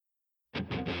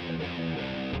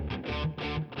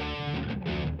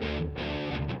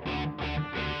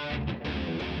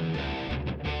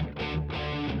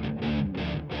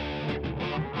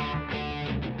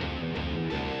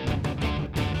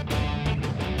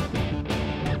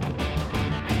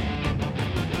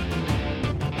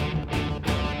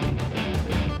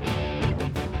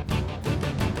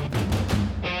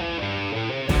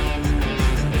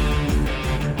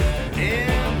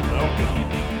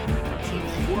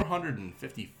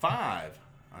455,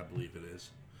 I believe it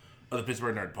is, of the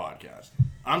Pittsburgh Nerd Podcast.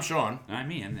 I'm Sean.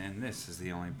 I'm Ian, and this is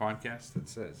the only podcast that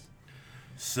says.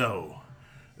 So,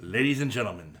 ladies and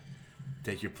gentlemen,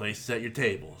 take your places at your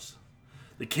tables.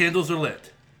 The candles are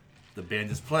lit, the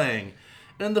band is playing,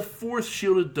 and the fourth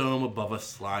shielded dome above us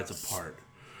slides apart,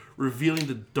 revealing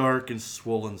the dark and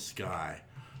swollen sky,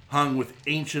 hung with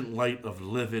ancient light of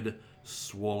livid,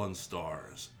 swollen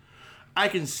stars. I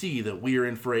can see that we are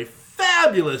in for a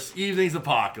fabulous evening's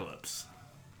apocalypse.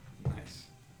 Nice.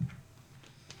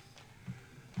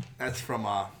 That's from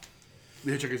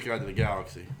The Hitchhiker's Guide to the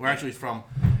Galaxy. Well, actually,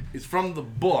 it's from the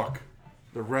book,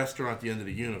 The Restaurant at the End of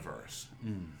the Universe.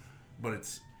 But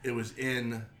it was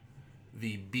in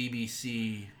the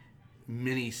BBC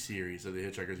mini-series of The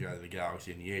Hitchhiker's Guide to the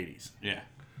Galaxy in the 80s. Yeah.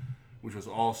 Which was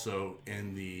also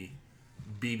in the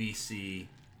BBC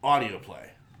audio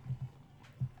play.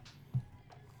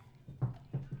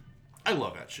 I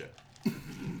love that shit. I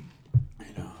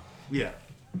know. Yeah.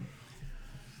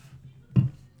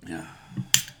 Yeah.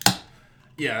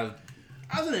 Yeah.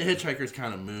 I was in a Hitchhiker's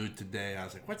kind of mood today. I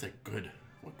was like, what can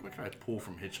I pull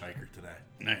from Hitchhiker today?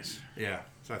 Nice. Yeah.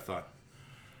 So I thought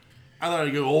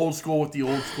I'd go old school with the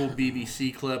old school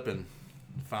BBC clip and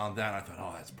found that. And I thought,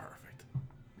 oh, that's perfect.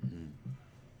 Mm-hmm.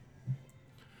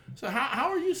 So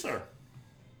how are you, sir?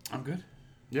 I'm good.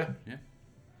 Yeah. Yeah.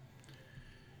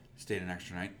 Stayed an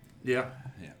extra night. Yeah.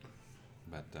 Yeah.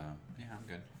 But, yeah, I'm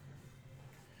good.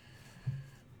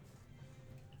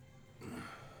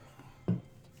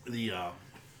 The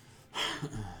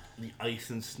ice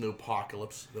and snow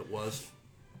apocalypse that was.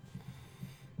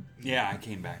 Yeah, I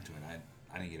came back to it.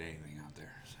 I didn't get anything out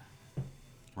there. So.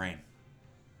 Rain.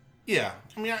 Yeah.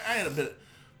 I mean, I had a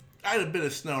bit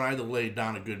of snow and I had to lay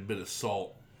down a good bit of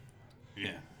salt.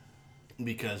 Yeah.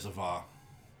 Because of,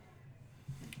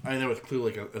 there was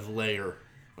clearly like a layer,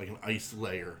 like an ice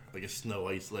layer, like a snow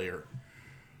ice layer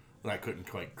that I couldn't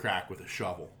quite crack with a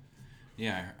shovel.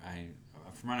 Yeah,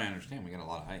 from what I understand, we got a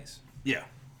lot of ice. Yeah.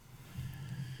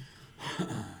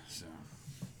 So.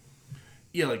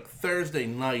 Yeah, like Thursday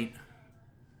night,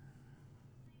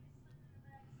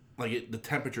 like the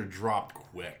temperature dropped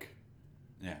quick.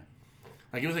 Yeah.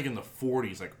 Like it was like in the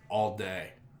 40s, like all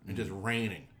day, and just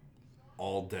raining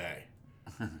all day.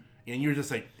 And you were just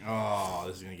like, oh,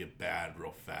 this is going to get bad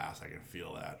real fast. I can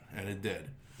feel that. And it did.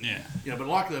 Yeah. Yeah, but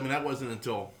luckily, I mean, that wasn't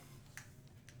until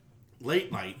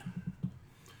late night.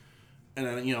 And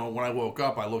then, when I woke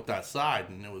up, I looked outside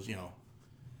and it was,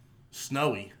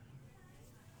 snowy.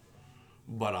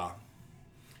 But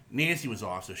Nancy was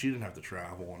off, so she didn't have to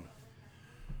travel.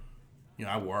 And,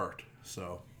 I worked.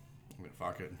 So, I mean,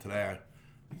 fuck it. And today,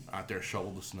 I out there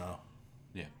shoveled the snow.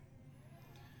 Yeah.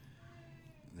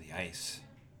 The ice.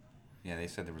 Yeah, they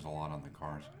said there was a lot on the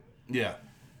cars. Yeah.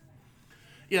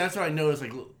 Yeah, that's what I noticed.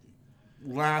 Like,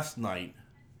 last night,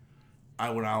 I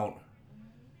went out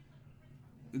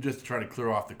just to try to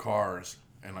clear off the cars.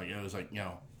 And, like, it was like,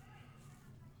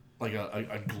 like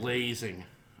a glazing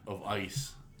of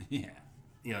ice. Yeah.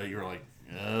 You're like,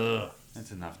 ugh. That's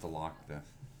enough to lock the...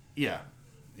 Yeah.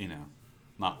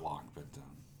 Not lock, but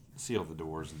seal the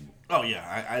doors. And. Oh,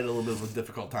 yeah. I had a little bit of a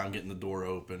difficult time getting the door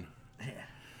open.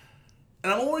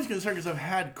 And I'm always concerned because I've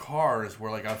had cars where,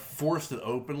 like, I've forced it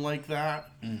open like that.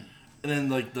 And then,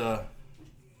 like, the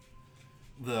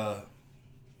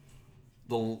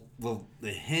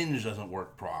hinge doesn't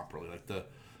work properly. Like,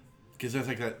 because there's,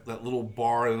 like, that little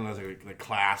bar and then there's, like, the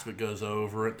clasp that goes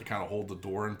over it to kind of hold the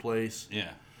door in place. Yeah.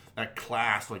 That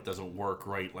clasp, like, doesn't work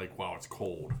right, like, while it's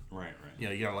cold. Right.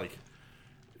 You gotta, like,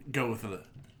 go with a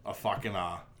fucking,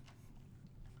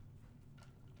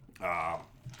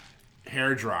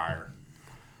 hair dryer.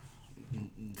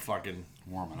 Fucking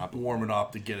warm it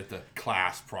up to get it to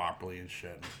clasp properly and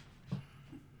shit.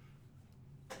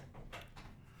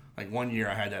 Like one year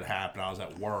I had that happen. I was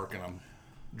at work and I'm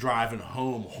driving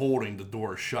home holding the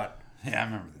door shut. Yeah, I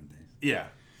remember them days. Yeah.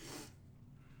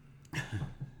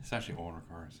 Especially older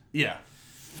cars. Yeah.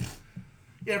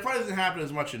 Yeah, it probably doesn't happen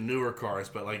as much in newer cars,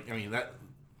 but like, I mean, that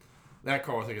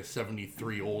car was like a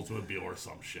 73 Oldsmobile or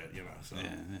some shit, so.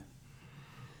 Yeah.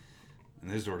 And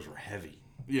those doors were heavy.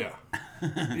 Yeah.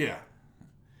 Yeah.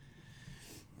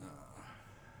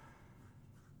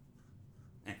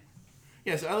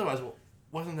 Yeah, so otherwise,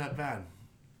 wasn't that bad.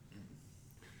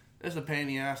 It's a pain in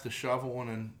the ass to shovel one,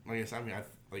 and like I said,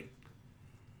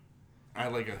 I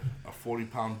had like a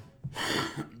 40-pound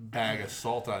bag of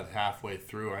salt I had halfway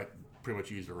through. I pretty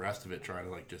much used the rest of it trying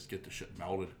to like just get the shit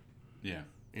melted. Yeah.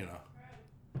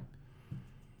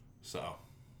 So.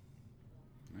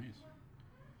 Nice.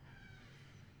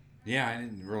 Yeah, I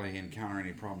didn't really encounter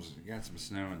any problems. We got some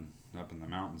snow in up in the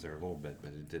mountains there a little bit,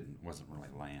 but it wasn't really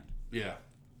land. Yeah.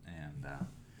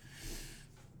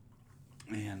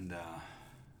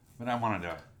 But I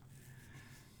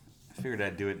figured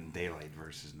I'd do it in daylight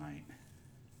versus night.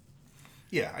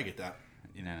 Yeah, I get that.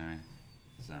 You know what I mean?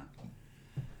 So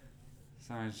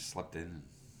I just slept in and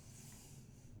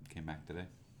came back today.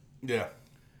 Yeah.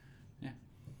 Yeah.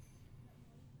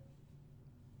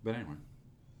 But anyway,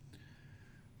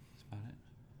 that's about it.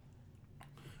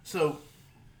 So,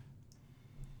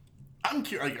 I'm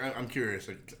curious.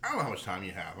 Like, I don't know how much time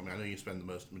you have. I mean, I know you spend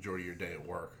the majority of your day at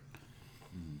work.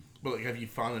 But like, have you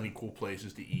found any cool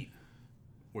places to eat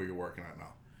where you're working right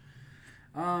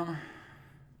now?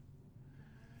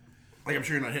 Like, I'm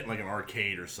sure you're not hitting like an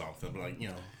arcade or something, but like, you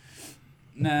know.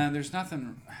 Nah, there's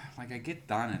nothing. Like, I get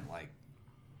done at like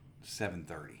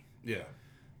 7:30. Yeah.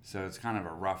 So it's kind of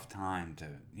a rough time to,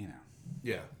 you know.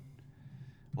 Yeah.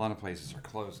 A lot of places are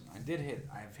closing. I've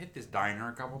hit this diner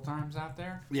a couple times out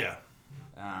there. Yeah.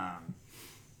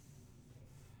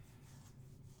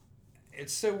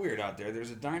 It's so weird out there.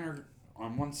 There's a diner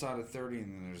on one side of 30,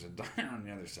 and then there's a diner on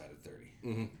the other side of 30.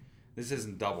 Mm-hmm. This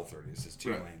isn't double 30. This is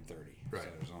two-lane 30. Right. So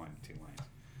there's only 2 lanes.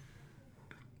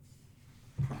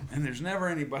 And there's never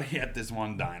anybody at this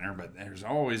one diner, but there's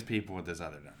always people at this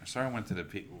other diner. So I went to the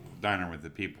diner with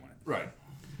the people in it. Right.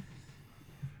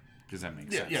 Because that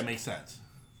makes sense. Yeah, it makes sense.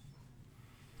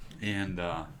 And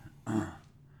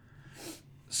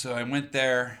so I went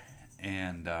there,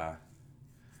 and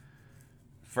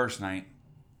first night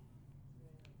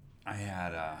I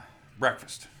had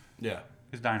breakfast. Yeah.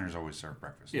 Because diners always serve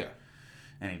breakfast. Yeah.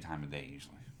 Any time of day,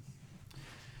 usually.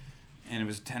 And it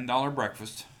was a $10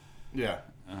 breakfast. Yeah.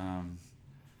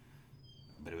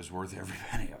 But it was worth every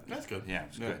penny of it. That's good. Yeah, it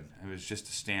was good. It was just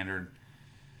a standard,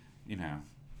 you know,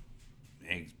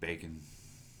 eggs, bacon.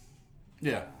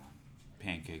 Yeah.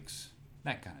 Pancakes,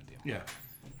 that kind of deal. Yeah.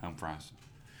 Home fries.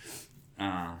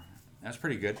 That's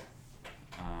pretty good.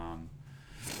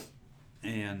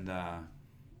 And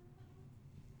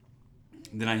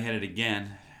then I had it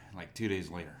again, like 2 days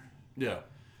later. Yeah.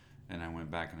 And I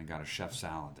went back and I got a chef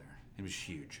salad there. It was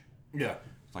huge. Yeah.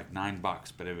 It's like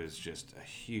 $9, but it was just a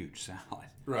huge salad.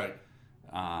 Right.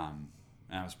 And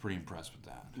I was pretty impressed with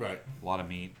that. Right. A lot of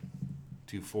meat,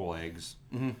 2 full eggs.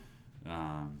 Mm-hmm.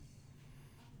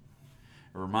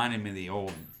 It reminded me of the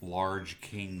old large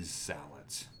King's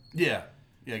salads. Yeah.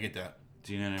 Yeah, I get that.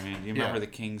 Do you know what I mean? Do you remember the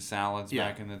King's salads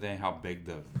back in the day? How big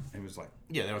it was like.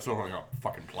 Yeah, they were sort of like a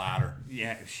fucking platter.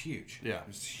 Yeah, it was huge. Yeah. It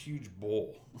was a huge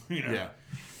bowl. You know? Yeah.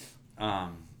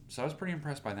 So I was pretty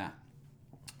impressed by that.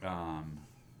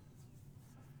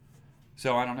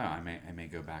 So I don't know. I may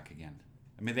go back again.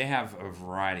 I mean, they have a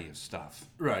variety of stuff.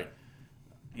 Right.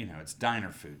 You know, it's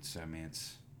diner food, so I mean,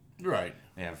 it's right.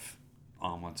 They have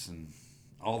omelets and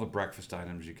all the breakfast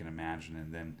items you can imagine,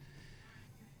 and then,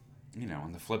 you know,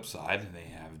 on the flip side, they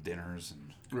have dinners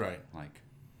and right, like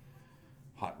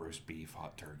hot roast beef,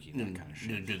 hot turkey, that kind of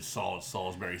shit. A good solid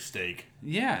Salisbury steak.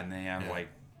 Yeah, and they have like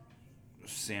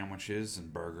sandwiches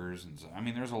and burgers, and so, I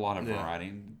mean, there's a lot of variety.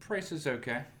 And the price is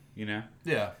okay, you know.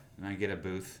 Yeah. And I get a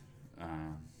booth,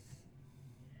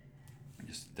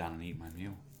 just sit down and eat my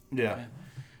meal. Yeah.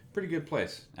 Pretty good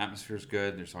place. Atmosphere's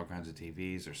good. There's all kinds of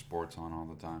TVs. There's sports on all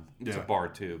the time. It's Yeah. a bar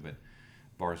too, but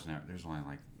bars now there's only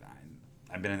like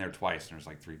I've been in there twice and there's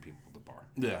like 3 people at the bar.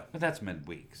 Yeah. But that's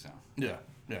midweek, so. Yeah.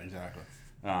 Yeah. Exactly.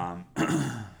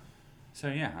 So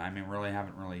yeah, I mean,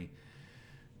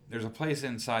 there's a place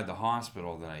inside the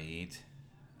hospital that I eat,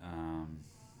 and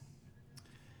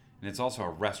it's also a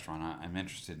restaurant. I'm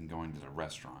interested in going to the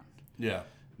restaurant. Yeah.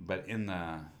 But in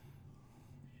the,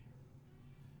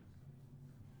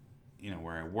 you know,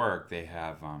 where I work, they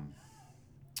have,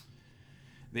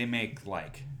 they make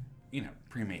like, you know,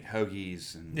 pre-made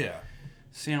hoagies and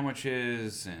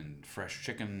sandwiches and fresh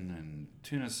chicken and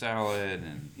tuna salad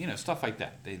and, you know, stuff like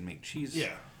that. They make cheese,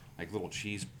 like little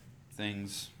cheese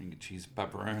things. You can get cheese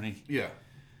pepperoni. Yeah.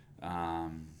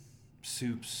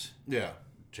 Soups. Yeah.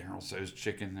 General Tso's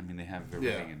chicken. I mean, they have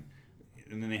everything.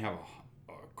 And then they have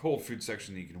a cold food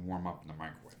section that you can warm up in the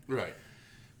microwave. Right.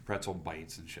 Pretzel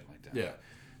bites and shit like that. Yeah.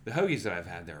 The hoagies that I've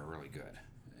had there are really good.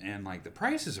 And, like, the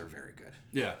prices are very good.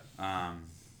 Yeah. I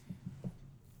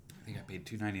think I paid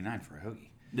 $2.99 for a hoagie.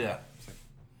 Yeah.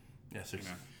 It's like,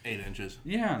 8 inches.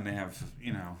 Yeah, and they have,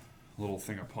 you know, a little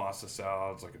thing of pasta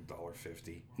salad. It's like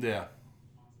 $1.50. Yeah.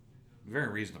 Very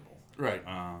reasonable. Right.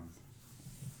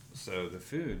 So the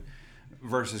food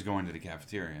versus going to the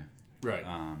cafeteria. Right.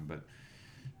 But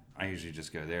I usually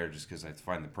just go there just because I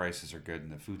find the prices are good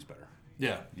and the food's better.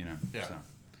 Yeah. You know? Yeah.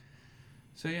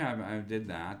 So yeah, I did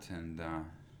that. And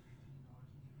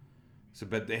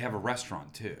but they have a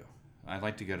restaurant too. I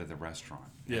like to go to the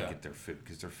restaurant and get their food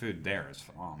because their food there is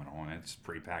phenomenal and it's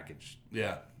prepackaged.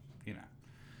 Yeah. You know.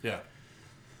 Yeah.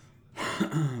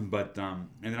 But and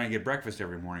then I get breakfast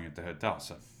every morning at the hotel.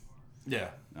 So yeah,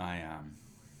 I'm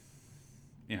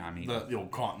eating the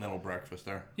old continental breakfast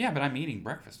there. Yeah, but I'm eating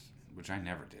breakfast, which I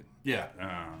never did. Yeah.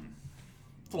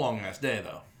 It's a long ass day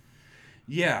though.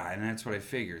 Yeah, and that's what I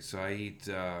figured. So I eat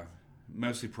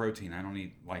mostly protein. I don't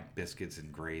eat like biscuits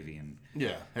and gravy and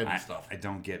heavy stuff. I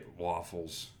don't get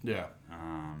waffles. Yeah.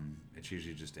 It's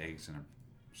usually just eggs and a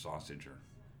sausage or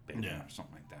bacon or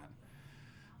something like that.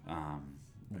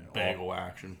 Bagel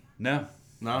action. No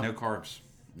carbs.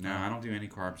 No, I don't do any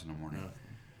carbs in the morning. A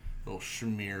little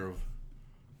smear of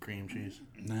cream cheese.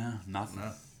 No, nothing.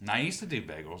 No, I used to do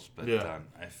bagels, but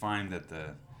I find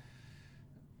that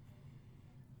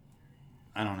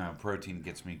I don't know, protein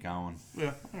gets me going.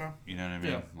 Yeah. You know what I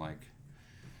mean? Yeah. Like,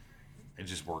 it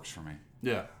just works for me.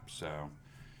 Yeah. So,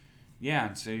 yeah,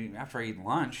 and so after I eat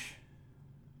lunch,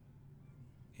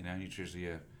 it's usually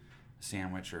a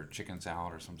sandwich or chicken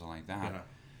salad or something like that.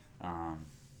 Yeah.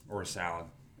 Or a salad.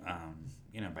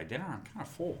 By dinner I'm kind of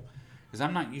full because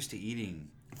I'm not used to eating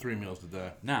 3 meals a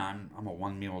day. No, I'm a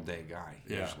 1 meal a day guy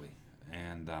usually,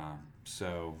 and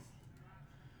so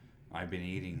I've been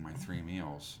eating my 3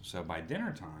 meals. So by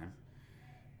dinner time,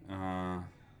 I'm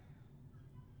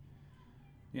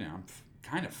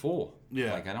kind of full.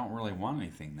 Yeah, like I don't really want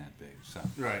anything that big. So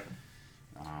right.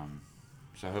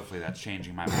 So hopefully that's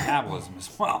changing my metabolism as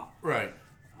well. Right.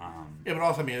 But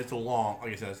also, I mean, it's a long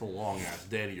ass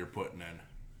day that you're putting in.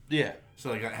 Yeah.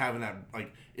 So like having that,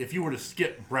 like, if you were to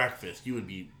skip breakfast, you would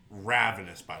be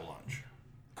ravenous by lunch.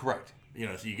 Correct.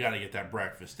 So you got to get that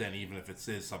breakfast in, even if it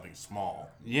is something small.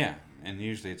 Yeah, and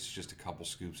usually it's just a couple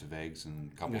scoops of eggs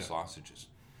and a couple sausages,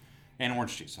 and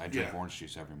orange juice. I drink orange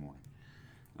juice every morning.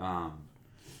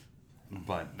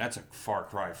 But that's a far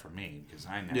cry from me because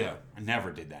I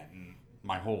never did that in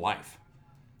my whole life.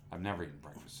 I've never eaten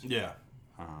breakfast. Yeah.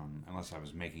 Unless I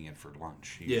was making it for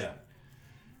lunch. Usually. Yeah.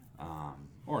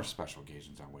 Or special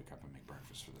occasions, I wake up and make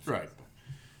breakfast for the food. Right.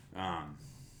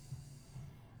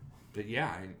 But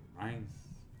yeah, I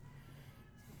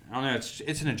don't know.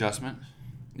 It's an adjustment.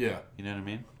 Yeah. You know what I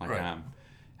mean? Like I'm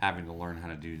having to learn how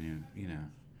to do new.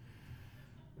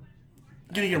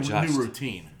 Getting a new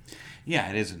routine. Yeah,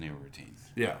 it is a new routine.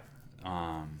 Yeah.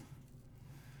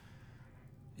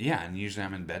 Yeah, and usually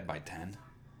I'm in bed by 10.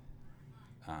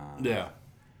 Yeah.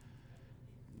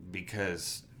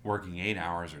 Because working 8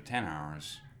 hours or 10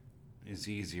 hours is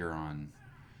easier on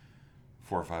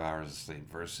 4 or 5 hours of sleep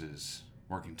versus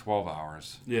working 12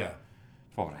 hours. Yeah.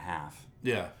 12 and a half.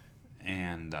 Yeah.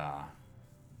 And on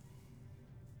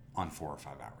 4 or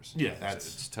 5 hours. Yeah,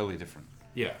 it's totally different.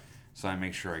 Yeah. So I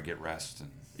make sure I get rest and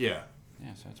yeah,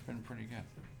 so it's been pretty good.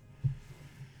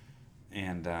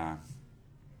 And I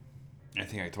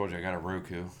think I told you I got a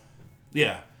Roku.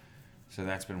 Yeah. So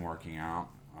that's been working out.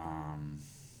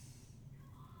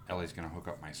 Ellie's gonna hook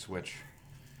up my Switch,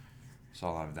 so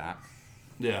I'll have that.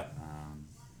 Yeah.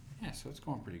 So it's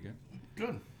going pretty good.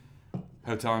 Good.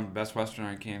 Hotel in Best Western,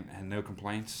 I had no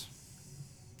complaints.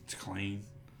 It's clean.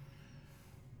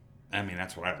 I mean,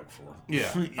 that's what I look for.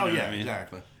 Yeah.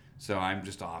 Exactly. So I'm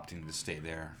just opting to stay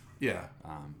there. Yeah.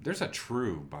 There's a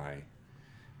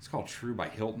it's called True by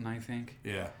Hilton, I think.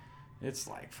 Yeah. It's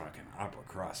like fucking upper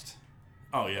crust.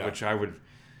 Oh, yeah.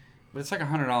 But it's like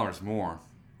 $100 more.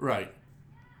 Right.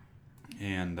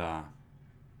 And,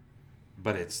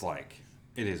 but it's like,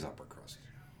 it is upper crust.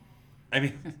 I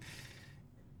mean,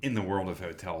 in the world of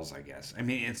hotels, I guess. I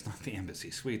mean, it's not the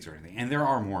Embassy Suites or anything. And there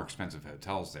are more expensive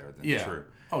hotels there than True.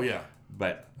 Oh, yeah.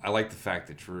 But I like the fact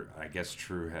that True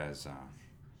has,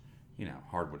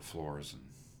 hardwood floors and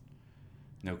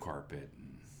no carpet.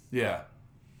 And, yeah.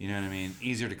 You know what I mean?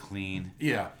 Easier to clean.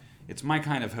 Yeah. It's my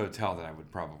kind of hotel that I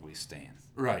would probably stay in.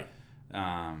 Right.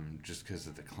 Just because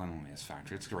of the cleanliness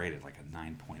factor. It's rated like a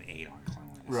 9.8 on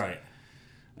cleanliness. Right.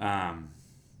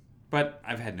 But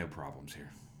I've had no problems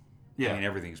here. Yeah. I mean,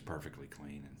 everything's perfectly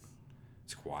clean and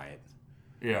it's quiet.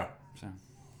 Yeah. So,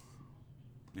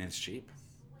 and it's cheap.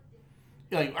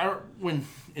 Yeah, like when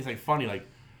it's like funny, like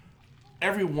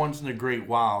every once in a great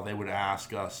while they would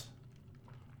ask us,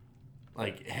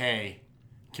 like, "Hey,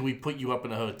 can we put you up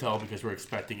in a hotel because we're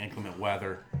expecting inclement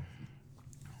weather?"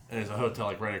 And there's a hotel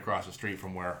like right across the street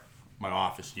from where my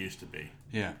office used to be.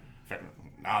 Yeah. In fact,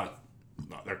 now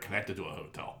they're connected to a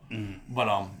hotel. Mm-hmm. But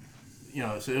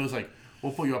so it was like,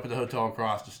 we'll put you up at the hotel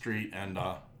across the street, and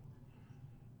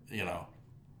you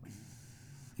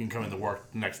can come into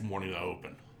work the next morning to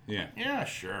open. Yeah. Yeah,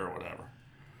 sure, whatever.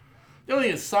 The only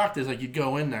thing that sucked is like you'd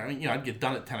go in there, and I'd get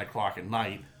done at 10 o'clock at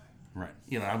night. Right.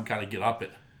 I've got to get up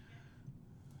at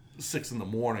 6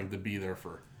 a.m. to be there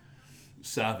for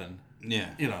 7.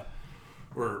 Yeah.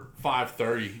 Or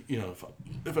 5:30.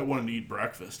 If I wanted to eat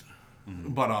breakfast,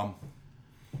 but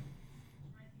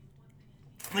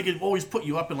like it always put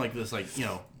you up in like this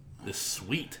this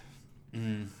suite.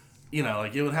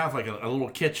 Like it would have like a little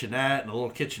kitchenette and a little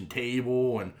kitchen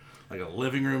table and like a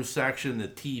living room section. The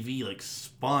TV like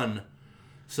spun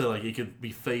so like it could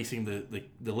be facing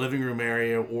the living room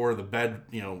area or the bed.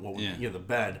 The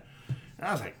bed. And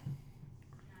I was like,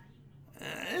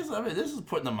 this is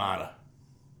putting them out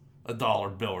a dollar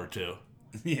bill or two.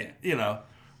 Yeah.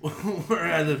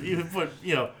 Whereas if you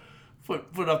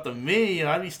put up to me,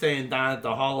 I'd be staying down at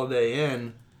the Holiday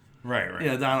Inn.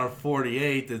 Right. Down on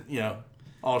 48th,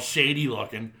 all shady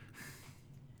looking.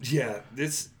 Yeah,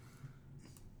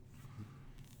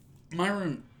 my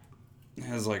room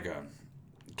has like a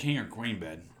king or queen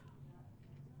bed.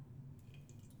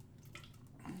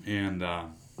 And,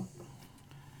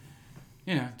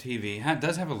 TV. It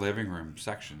does have a living room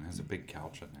section. It has a big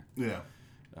couch in there. Yeah.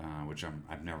 Which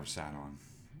I've never sat on.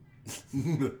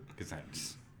 Because I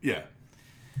just... Yeah.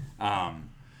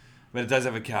 But it does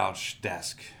have a couch,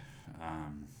 desk,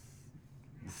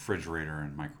 refrigerator,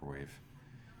 and microwave,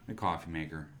 and a coffee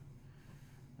maker.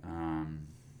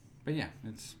 But yeah,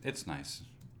 it's nice.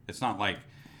 It's not like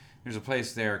there's a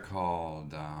place there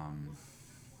called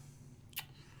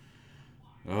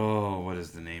what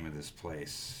is the name of this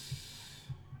place?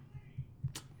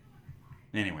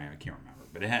 Anyway, I can't remember.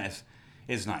 But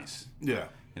it's nice. Yeah.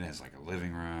 It has like a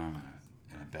living room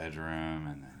and a bedroom,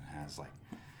 and then it has like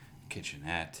a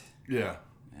kitchenette. Yeah.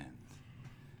 And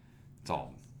it's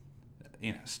all,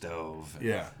 stove.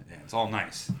 Yeah. It's all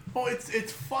nice. Oh,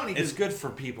 it's funny. It's good for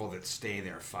people that stay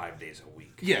there 5 days a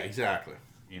week. Yeah, exactly.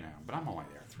 But I'm only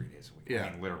there 3 days a week. Yeah.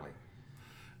 I mean, literally.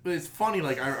 But it's funny,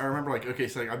 like, I remember, like, okay,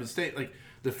 so, like, I've been staying, like,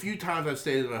 the few times I've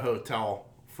stayed in a hotel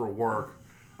for work,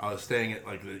 I was staying at,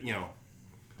 like,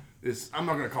 this, I'm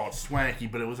not going to call it swanky,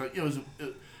 but it was, like, it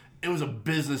was a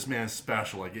businessman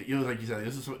special. Like, it was, like you said,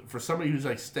 this is for somebody who's,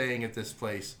 like, staying at this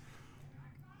place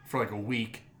for, like, a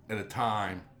week at a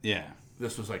time. Yeah.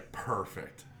 This was, like,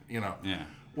 perfect, Yeah.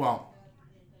 Well,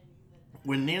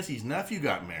 when Nancy's nephew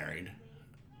got married,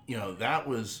 that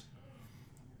was...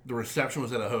 The reception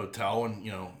was at a hotel, and,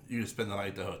 you just spend the night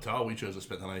at the hotel. We chose to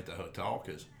spend the night at the hotel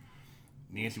because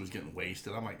Nancy was getting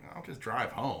wasted. I'm like, I'll just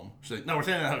drive home. She's like, no, we're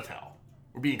staying at a hotel.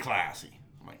 We're being classy.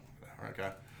 I'm like,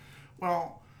 okay.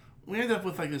 Well, we ended up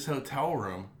with, like, this hotel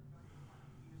room.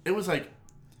 It was, like,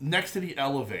 next to the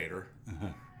elevator.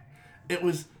 It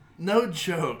was, no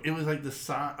joke, it was, like,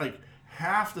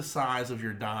 half the size of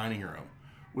your dining room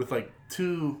with, like,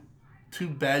 two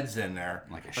beds in there,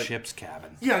 like a ship's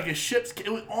cabin. Yeah, like a ship's.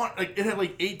 It was on. Like it had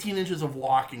like 18 inches of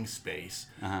walking space.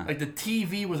 Like the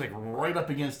TV was like right up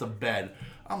against the bed.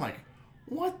 I'm like,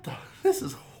 what the? This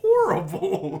is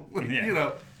horrible.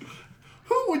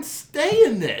 Who would stay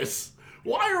in this?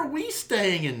 Why are we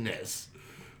staying in this?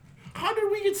 How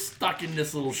did we get stuck in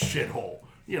this little shithole?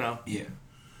 Yeah.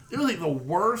 It was like the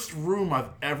worst room I've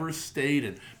ever stayed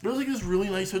in. But it was like this really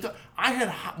nice hotel. I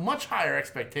had much higher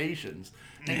expectations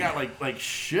and got like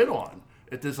shit on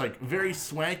at this like very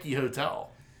swanky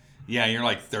hotel. Yeah, you're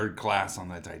like third class on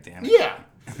the Titanic. Yeah.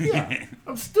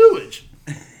 I'm stewage.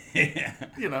 Yeah.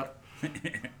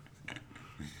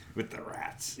 With the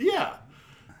rats. Yeah.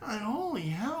 Like, holy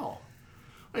hell.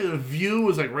 Like the view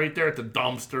was like right there at the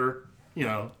dumpster.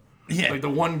 Yeah. Like the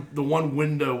one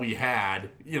window we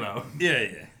had. Yeah.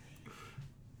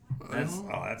 That's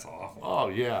awful. Oh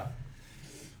yeah.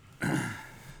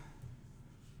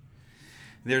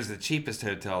 There's the cheapest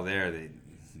hotel there.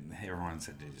 Everyone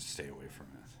said to just stay away from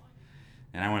it.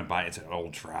 And I went by. It's an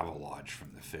old travel lodge from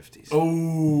the 50s.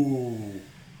 Oh.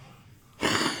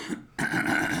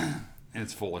 And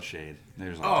it's full of shade.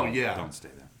 There's don't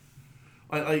stay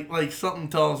there. Like something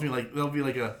tells me like there'll be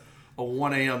like a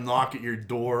 1 a.m. knock at your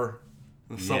door.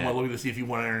 Someone looking to see if you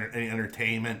want any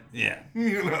entertainment. Yeah.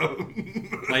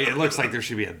 Like it looks like there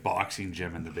should be a boxing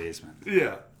gym in the basement.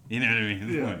 Yeah. You know what I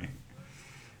mean? Yeah. Like,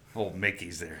 old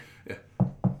Mickey's there.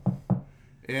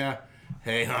 Yeah.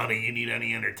 Hey, honey, you need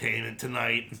any entertainment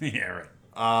tonight? Yeah,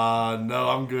 right. No,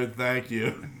 I'm good, thank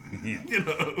you. Yeah.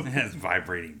 It has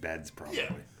vibrating beds, probably.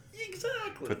 Yeah,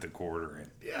 exactly. Put the quarter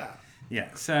in. Yeah.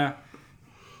 Yeah, so...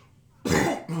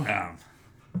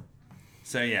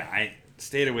 so, yeah, I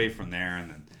stayed away from there,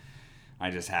 and then I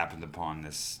just happened upon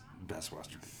this Best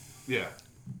Western. Yeah.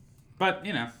 But,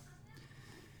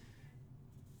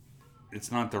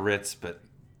 it's not the Ritz, but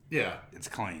yeah, it's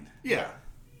clean. Yeah.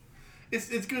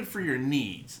 It's good for your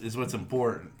needs, is what's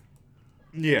important.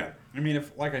 Yeah. I mean,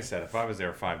 like I said, if I was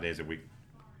there 5 days a week,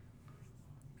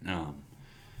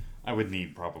 I would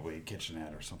need probably a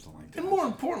kitchenette or something like that. And more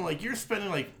important, like you're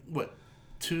spending like what,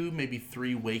 2, maybe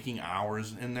 3 waking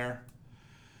hours in there.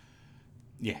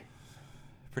 Yeah,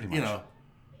 pretty much. You know,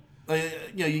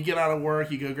 like, you get out of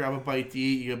work, you go grab a bite to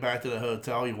eat, you go back to the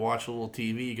hotel, you watch a little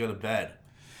TV, you go to bed.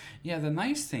 Yeah, the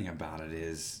nice thing about it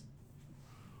is,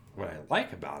 what I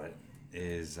like about it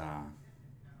is, I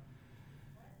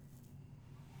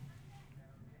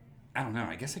don't know,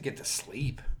 I guess I get to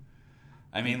sleep.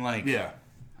 I mean, like, yeah.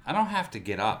 I don't have to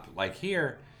get up. Like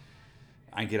here,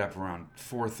 I get up around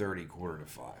 4:30,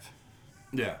 4:45.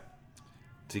 Yeah.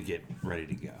 To get ready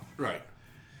to go. Right.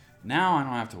 Now I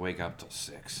don't have to wake up till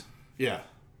 6. Yeah.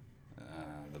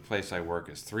 The place I work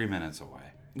is 3 minutes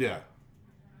away. Yeah.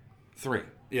 3.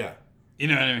 Yeah. You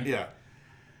know what I mean? Yeah.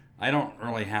 I don't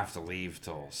really have to leave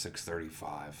till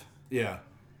 6:35. Yeah.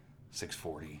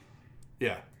 6:40.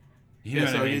 Yeah. You know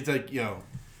what I mean? It's like,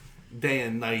 day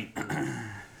and night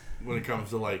when it comes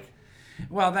to like...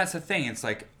 Well, that's the thing. It's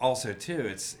like, also, too,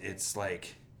 it's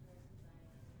like...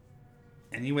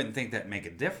 And you wouldn't think that'd make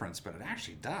a difference, but it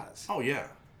actually does. Oh, yeah.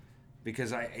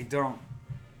 Because I don't...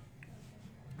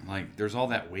 Like, there's all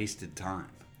that wasted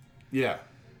time. Yeah.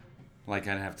 Like,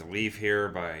 I'd have to leave here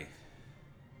by,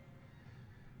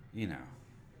 5:30,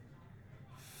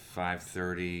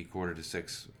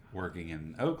 5:45, working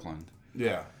in Oakland.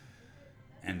 Yeah.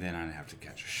 And then I'd have to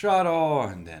catch a shuttle,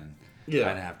 and then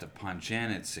I'd have to punch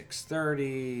in at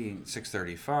 6:30,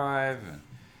 6:35,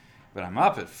 but I'm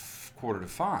up at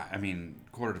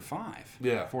 4:45.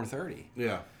 Yeah. 4:30.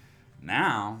 Yeah.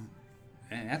 Now,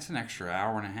 that's an extra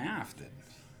hour and a half that...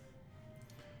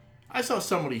 I saw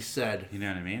somebody said... You know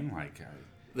what I mean? Like...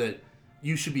 that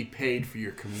you should be paid for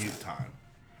your commute time.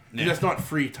 Yeah. That's not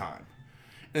free time.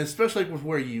 And especially with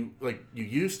where you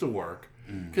used to work,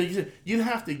 because you'd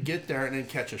have to get there and then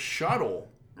catch a shuttle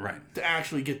to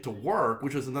actually get to work,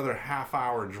 which was another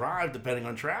half-hour drive depending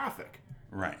on traffic.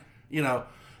 Right.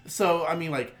 So, I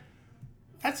mean, like,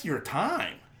 that's your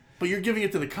time. But you're giving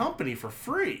it to the company for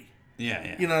free. Yeah,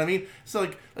 yeah. You know what I mean?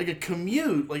 So, like a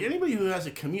commute, like anybody who has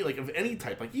a commute, like of any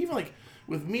type, like even like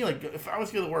with me, like if I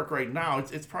was going to work right now,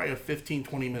 it's probably a 15,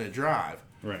 20-minute drive.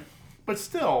 Right. But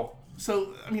still,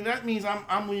 so, I mean, that means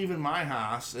I'm leaving my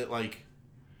house at like,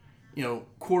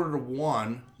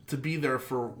 1:45 to be there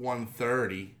for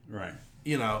 1:30. Right.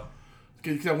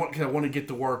 Because I want to get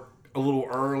to work a little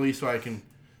early so I can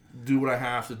do what I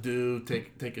have to do,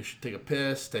 take a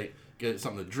piss, get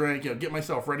something to drink, get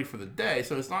myself ready for the day.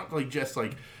 So it's not like just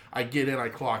like I get in, I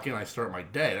clock in, I start my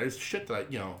day. There's shit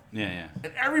that Yeah, yeah.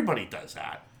 And everybody does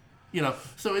that.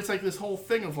 So it's like this whole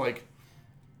thing of like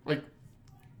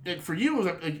for you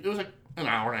it was like an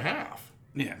hour and a half.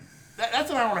 Yeah.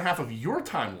 That's an hour and a half of your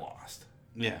time lost.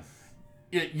 Yeah.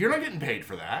 You're not getting paid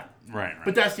for that. Right.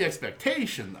 But that's the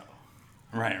expectation,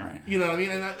 though. Right. You know what I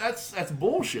mean? And that's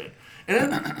bullshit.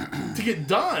 And then to get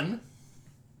done,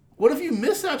 what if you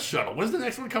miss that shuttle? When's the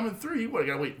next one coming through? You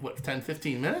gotta wait, 10,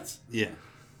 15 minutes? Yeah.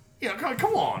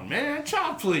 Come on, man.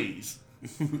 Child, please.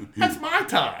 That's my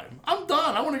time. I'm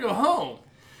done. I want to go home.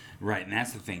 Right, and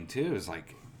that's the thing, too, is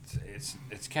like, it's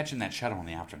catching that shuttle in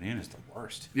the afternoon is the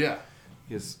worst. Yeah.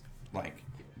 Because, like,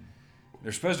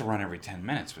 they're supposed to run every 10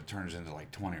 minutes, but it turns into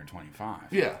like 20 or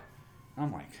 25. Yeah.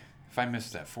 I'm like, if I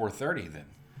missed that 4:30, then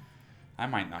I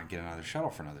might not get another shuttle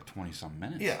for another 20-some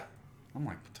minutes. Yeah. I'm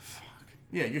like, what the fuck?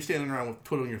 Yeah, you're standing around with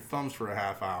twiddling your thumbs for a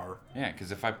half hour. Yeah,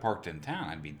 because if I parked in town,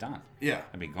 I'd be done. Yeah.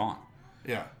 I'd be gone.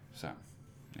 Yeah. So,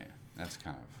 yeah, that's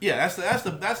kind of... Yeah,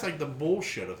 that's like the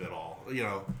bullshit of it all,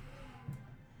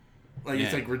 Like,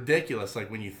 it's like ridiculous,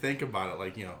 like when you think about it,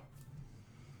 like,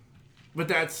 But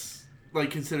that's like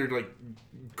considered like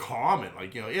common,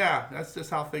 like, yeah, that's just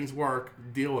how things work.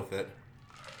 Deal with it.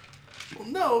 Well,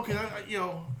 no, because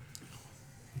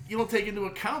you don't take into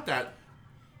account that,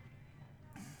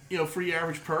 for the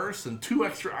average person, 2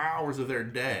 extra hours of their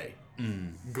day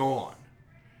gone.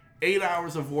 8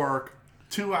 hours of work,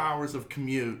 2 hours of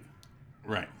commute.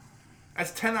 Right.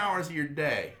 That's 10 hours of your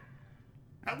day.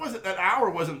 That hour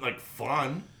wasn't like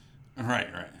fun. Right.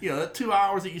 That 2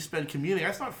 hours that you spend commuting,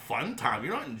 that's not fun time.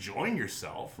 You're not enjoying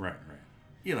yourself. Right.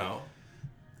 I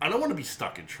don't want to be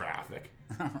stuck in traffic.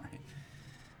 All right.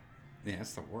 Yeah,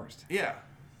 that's the worst. Yeah.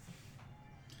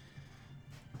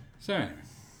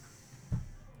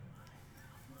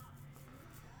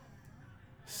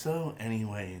 So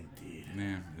anyway, indeed.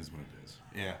 Yeah, it is what it is.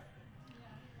 Yeah.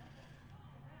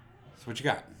 So what you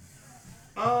got?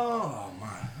 Oh,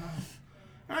 my.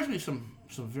 Actually, some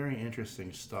very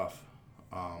interesting stuff.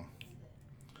 I'm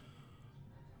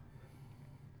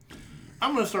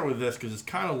going to start with this because it's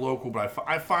kind of local, but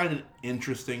I find it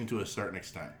interesting to a certain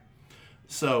extent.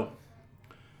 So,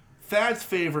 Thad's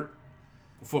favorite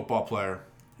football player,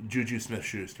 Juju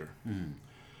Smith-Schuster. Mm.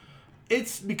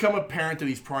 It's become apparent that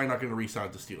he's probably not going to re-sign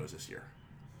with the Steelers this year.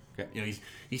 Okay. You know,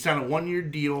 he signed a 1-year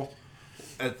deal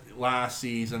last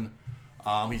season.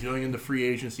 He's going into free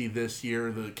agency this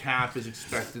year. The cap is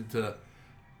expected to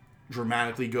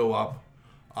dramatically go up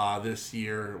this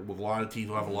year. With a lot of teams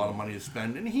will have a lot of money to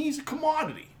spend, and he's a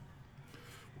commodity.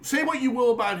 Say what you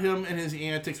will about him and his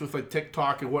antics with like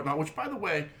TikTok and whatnot, which, by the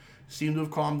way, seem to have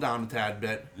calmed down a tad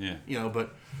bit. Yeah. You know,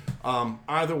 but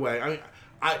either way,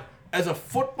 I as a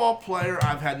football player,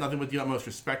 I've had nothing but the utmost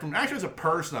respect for him. Actually, as a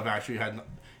person, I've actually had.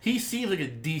 He seems like a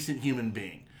decent human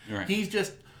being. Right. He's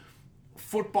just.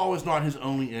 Football is not his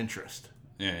only interest.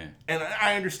 Yeah, yeah. And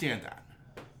I understand that.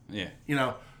 Yeah. You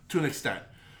know, to an extent.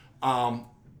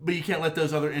 But you can't let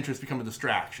those other interests become a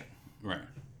distraction. Right.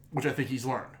 Which I think he's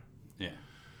learned. Yeah.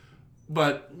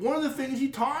 But one of the things he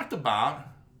talked about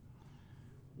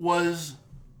was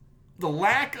the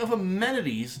lack of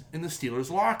amenities in the Steelers'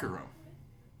 locker room.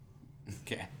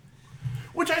 Okay.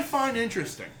 Which I find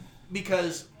interesting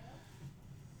because,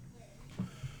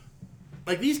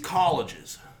 like, these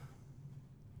colleges,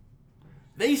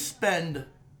 they spend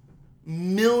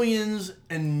millions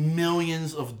and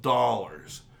millions of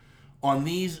dollars on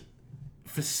these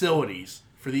facilities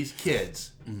for these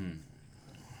kids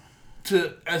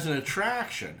as an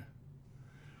attraction.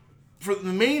 For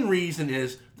the main reason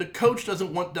is the coach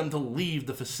doesn't want them to leave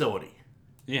the facility.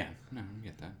 Yeah, no, I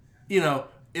get that. You know,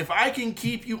 if I can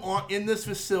keep you in this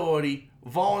facility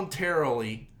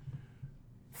voluntarily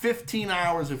 15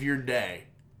 hours of your day,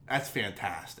 that's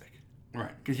fantastic.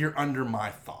 Right. Because you're under my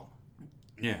thumb.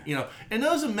 Yeah. You know, and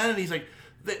those amenities,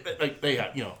 they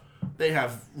have, you know, they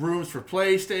have rooms for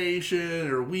PlayStation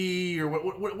or Wii or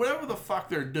whatever the fuck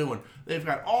they're doing. They've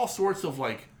got all sorts of,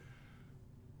 like,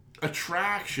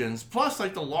 attractions. Plus,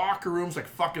 like, the locker rooms, like,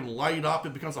 fucking light up.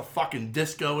 It becomes a fucking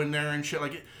disco in there and shit.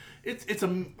 Like, it's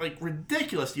like,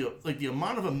 ridiculous, like, the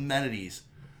amount of amenities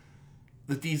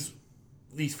that these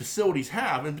facilities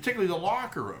have, and particularly the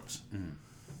locker rooms. Mm.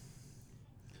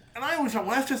 And I always thought,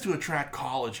 well, that's just to attract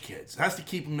college kids. That's to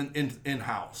keep them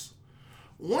in-house.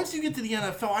 Once you get to the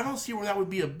NFL, I don't see where that would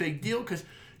be a big deal because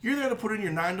you're there to put in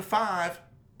your 9 to 5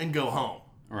 and go home.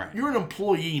 Right. You're an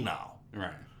employee now.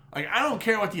 Right. Like, I don't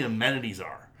care what the amenities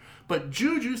are. But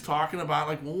Juju's talking about,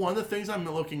 like, well, one of the things I'm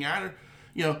looking at are,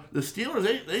 you know, the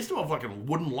Steelers, they still have fucking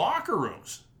wooden locker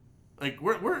rooms. Like,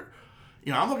 we're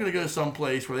you know, I'm looking to go to some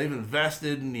place where they've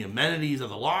invested in the amenities of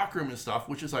the locker room and stuff,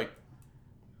 which is like,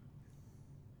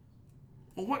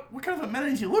 well, what kind of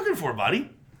amenities are you looking for,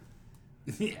 buddy?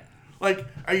 Yeah. Like,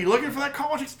 are you looking for that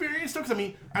college experience? Because I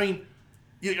mean,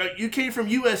 you came from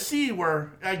USC,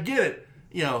 where I get it.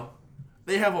 You know,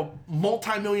 they have a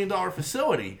multi-million-dollar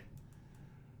facility.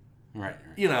 Right.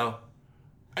 You know,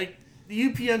 the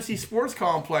UPMC Sports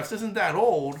Complex isn't that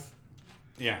old.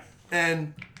 Yeah.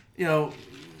 And you know,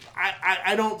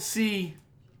 I don't see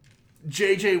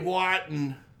J.J. Watt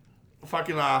and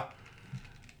fucking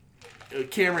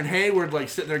Cameron Hayward, like,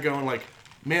 sitting there going, like,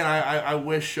 man, I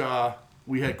wish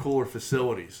we had cooler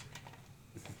facilities.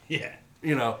 Yeah.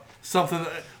 You know, something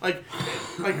like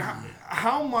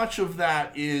how much of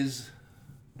that is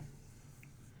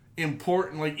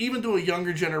important, like, even to a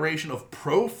younger generation of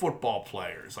pro football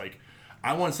players. Like,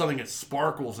 I want something that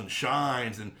sparkles and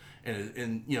shines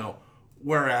and you know,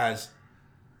 whereas,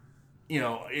 you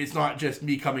know, it's not just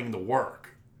me coming to work.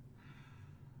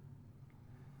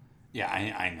 Yeah,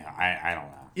 I know. I don't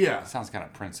know. Yeah. It sounds kind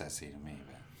of princessy to me.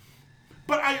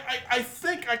 But I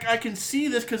think I can see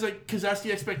this because that's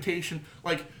the expectation.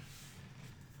 Like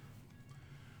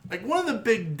one of the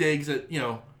big digs that, you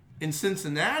know, in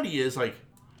Cincinnati is, like,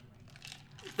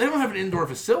 they don't have an indoor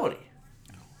facility.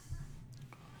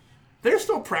 They're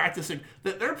still practicing.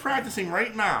 They're practicing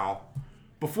right now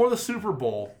before the Super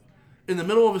Bowl in the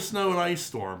middle of a snow and ice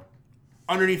storm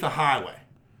underneath a highway.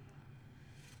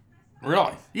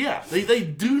 Really? Yeah. They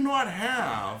do not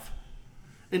have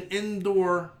an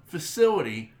indoor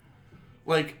facility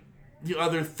like the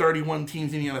other 31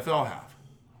 teams in the NFL have.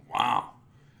 Wow.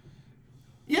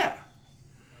 Yeah.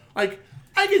 Like,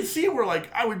 I can see where,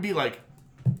 like, I would be like,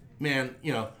 man,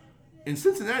 you know, in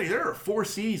Cincinnati, there are 4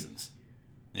 seasons.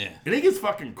 Yeah. And it gets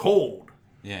fucking cold.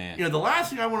 Yeah, yeah. You know, the last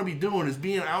thing I want to be doing is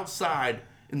being outside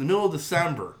in the middle of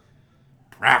December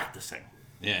practicing.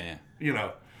 Yeah, yeah. You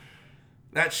know,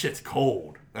 that shit's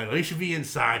cold. Like, they should be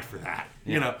inside for that.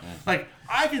 Yeah, you know, yeah. Like,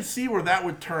 I can see where that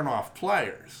would turn off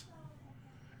players.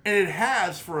 And it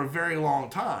has for a very long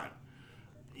time.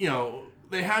 You know,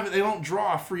 they don't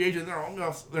draw a free agent.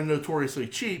 They're notoriously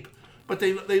cheap, but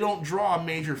they don't draw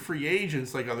major free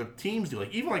agents like other teams do.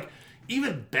 Like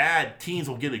even bad teams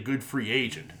will get a good free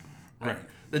agent. Right.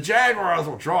 the Jaguars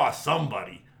will draw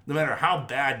somebody, no matter how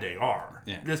bad they are.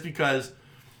 Yeah. Just because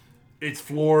it's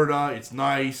Florida, it's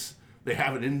nice, they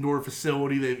have an indoor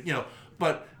facility,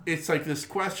 but it's like this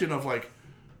question of like,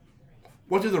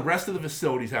 what do the rest of the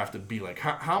facilities have to be like?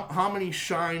 How many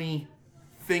shiny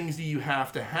things do you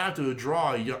have to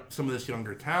draw some of this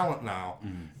younger talent now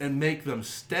and make them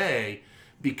stay?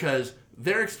 Because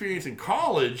their experience in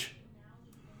college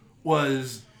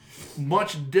was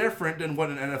much different than what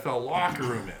an NFL locker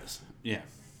room is. Yeah.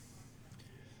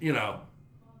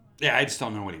 Yeah, I just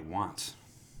don't know what he wants.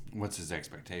 What's his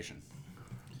expectation?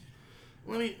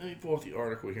 Let me pull up the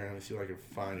article here. Let me see if I can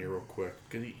find it real quick.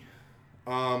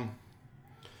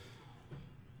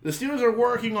 The Steelers are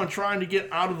working on trying to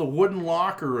get out of the wooden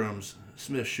locker rooms,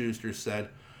 Smith-Schuster said.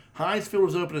 Heinz Field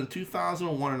was opened in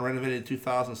 2001 and renovated in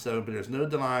 2007, but there's no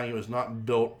denying it was not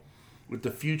built with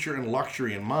the future and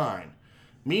luxury in mind.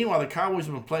 Meanwhile, the Cowboys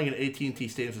have been playing at AT&T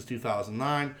Stadium since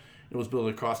 2009. It was built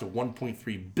at a cost of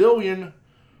 $1.3 billion,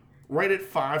 right at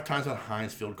 5 times what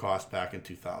Heinz Field cost back in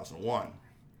 2001.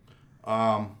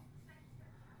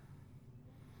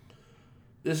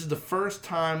 This is the first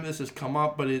time this has come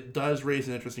up, but it does raise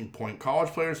an interesting point.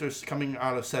 College players are coming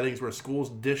out of settings where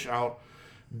schools dish out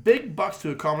big bucks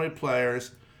to accommodate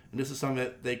players, and this is something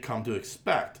that they come to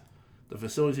expect. The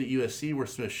facilities at USC where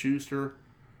Smith-Schuster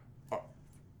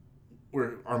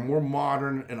are more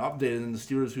modern and updated than the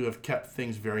Steelers, who have kept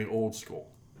things very old school.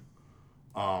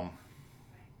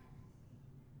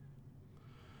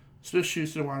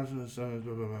 Smith-Schuster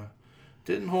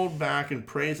didn't hold back and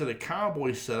praised that a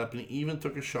Cowboys setup, and even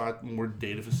took a shot at more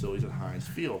dated facilities at Heinz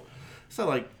Field.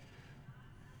 So,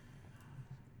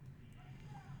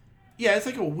 yeah, it's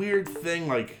like a weird thing.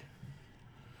 Like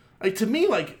to me,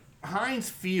 Heinz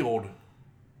Field.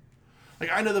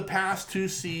 I know the past 2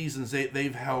 seasons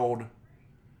they've held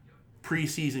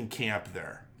preseason camp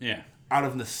there. Yeah. Out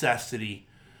of necessity,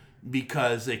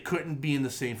 because they couldn't be in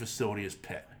the same facility as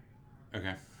Pitt.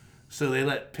 Okay. So they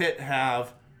let Pitt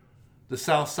have the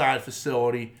South Side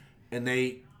facility, and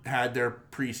they had their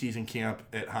preseason camp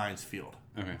at Heinz Field.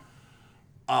 Okay.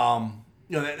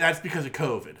 That's because of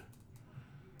COVID.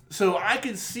 So I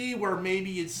could see where maybe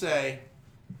you'd say,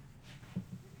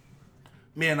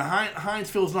 man, Heinz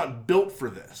Field's not built for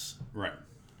this. Right.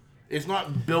 It's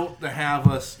not built to have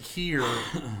us here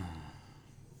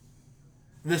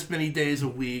this many days a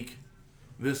week,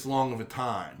 this long of a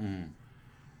time.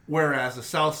 Whereas the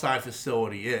South Side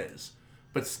facility is.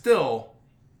 But still,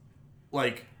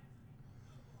 what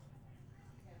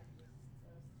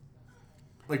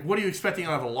are you expecting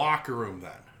out of a locker room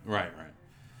then? Right.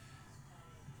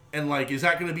 And, is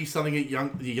that going to be something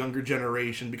that the younger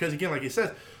generation? Because, again, like you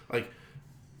said, I've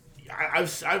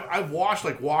watched,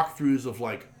 walkthroughs of,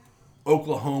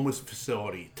 Oklahoma's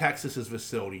facility, Texas's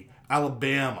facility,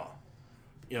 Alabama,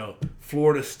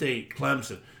 Florida State,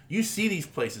 Clemson. You see these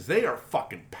places, they are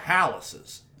fucking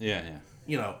palaces. Yeah.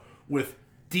 With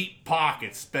deep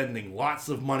pockets, spending lots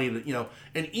of money to,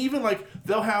 and even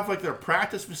they'll have their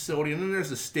practice facility, and then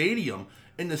there's a stadium,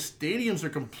 and the stadiums are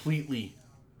completely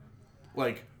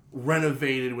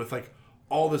renovated with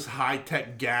all this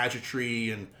high-tech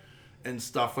gadgetry and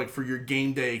stuff for your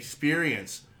game day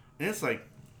experience. And it's like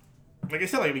I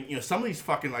said, some of these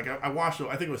fucking I watched,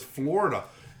 I think it was Florida,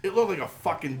 it looked like a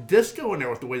fucking disco in there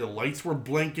with the way the lights were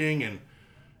blinking, and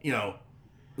the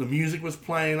music was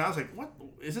playing. I was like, what?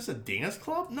 Is this a dance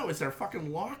club? No, it's their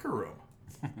fucking locker room.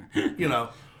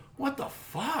 What the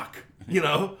fuck?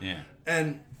 Yeah.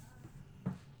 And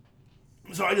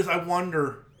so I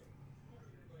wonder,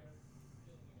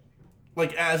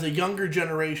 as a younger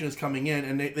generation is coming in,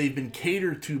 and they've been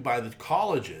catered to by the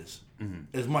colleges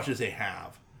as much as they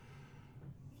have.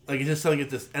 Is this something that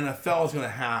this NFL is going to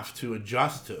have to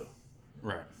adjust to?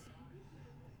 Right.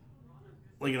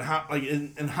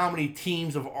 And how many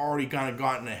teams have already kind of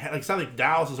gotten ahead? It's not like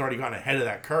Dallas has already gotten ahead of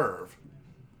that curve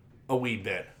a wee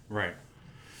bit. Right.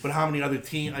 But how many other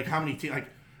teams?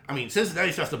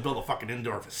 Cincinnati has to build a fucking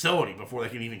indoor facility before they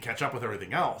can even catch up with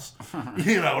everything else.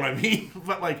 You know what I mean?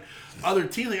 But other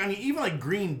teams, even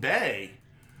Green Bay,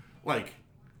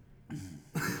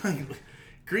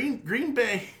 Green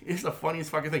Bay is the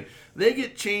funniest fucking thing. They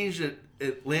get changed at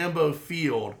Lambeau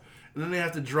Field, and then they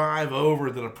have to drive over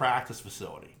to the practice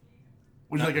facility,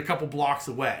 which is a couple blocks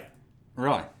away.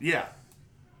 Really? Yeah.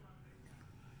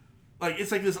 It's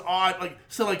this odd,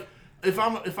 if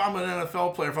I'm an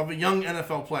NFL player, if I'm a young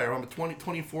NFL player, if I'm a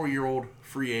 24-year-old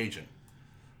free agent,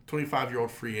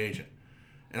 25-year-old free agent,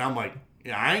 and I'm I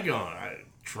ain't going to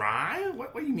drive?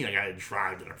 What do you mean I got to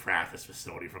drive to the practice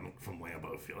facility from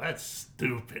Lambeau Field? That's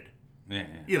stupid.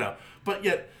 Yeah. But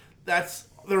yet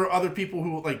there are other people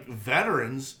who,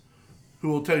 veterans, who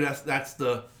will tell you that's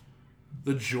the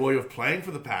joy of playing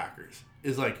for the Packers.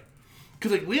 Is like,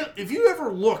 because like if you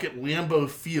ever look at Lambeau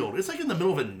Field, it's like in the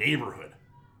middle of a neighborhood.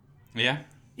 Yeah.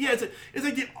 Yeah, it's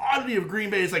like the oddity of Green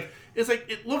Bay. It's like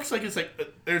it looks like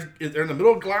they're in the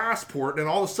middle of Glassport, and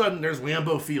all of a sudden there's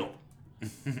Lambeau Field.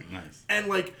 Nice. And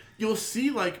like you'll see,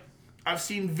 like I've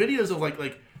seen videos of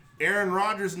like Aaron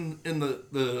Rodgers in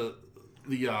the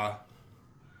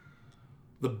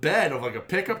bed of like a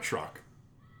pickup truck,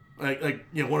 like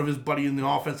one of his buddies in the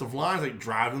offensive line like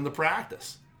driving him to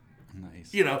practice.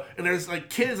 Nice. And there's like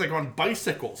kids like on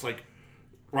bicycles like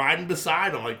riding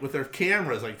beside him like with their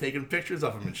cameras like taking pictures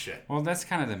of him and shit. Well, that's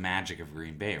kind of the magic of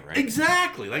Green Bay, right?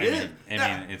 Exactly. Like I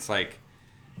mean, it's like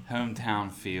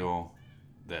hometown feel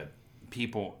that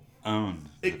people own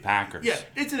the Packers. Yeah,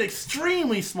 it's an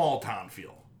extremely small town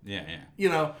feel. Yeah,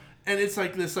 yeah. And it's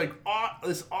like this like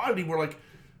this oddity where like,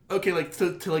 okay, like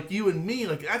to like you and me,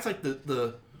 like that's like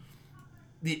the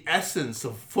essence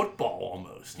of football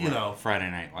almost. Friday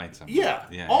Night Lights.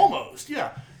 Yeah, almost.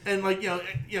 Yeah, and like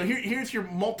here's your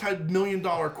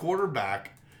multi-million-dollar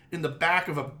quarterback in the back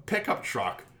of a pickup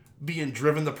truck being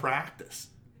driven to practice.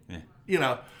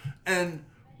 Yeah. And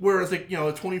whereas like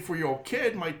a 24-year-old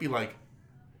kid might be like,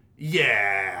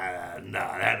 yeah, no,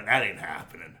 that ain't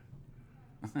happening.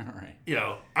 Right.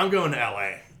 I'm going to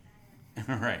LA.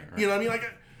 Right. You know what I mean? Like,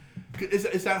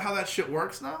 is that how that shit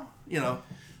works now?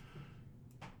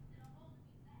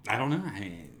 I don't know.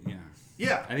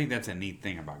 Yeah. I think that's a neat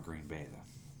thing about Green Bay,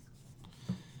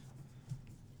 though.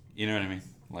 You know what I mean?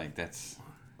 Like, that's...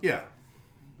 Yeah.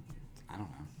 I don't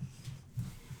know.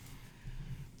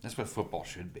 That's what football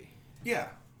should be. Yeah.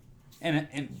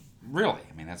 And really,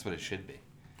 I mean, that's what it should be.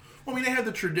 Well, I mean, they had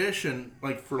the tradition,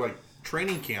 like, for, like,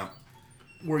 training camp,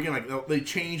 where, again, like, they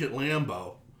change at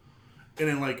Lambeau, and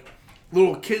then, like,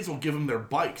 little kids will give them their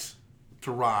bikes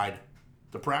to ride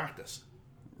to practice.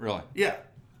 Really? Yeah.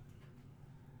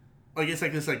 Like, it's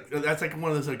like this, like, that's like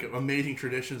one of those, like, amazing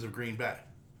traditions of Green Bay.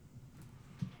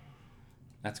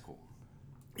 That's cool.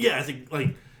 Yeah, it's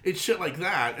like it's shit like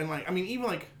that, and like, I mean, even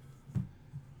like,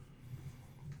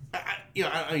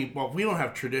 I mean, well, we don't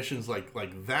have traditions like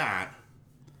that.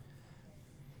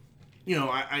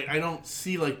 I don't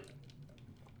see like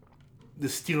the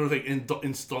Steelers like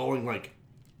installing like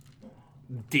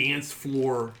dance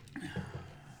floor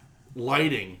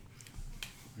lighting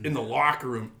in the locker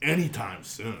room anytime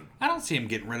soon. I don't see him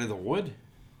getting rid of the wood.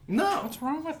 No. What's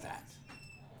wrong with that?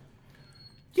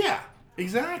 Yeah,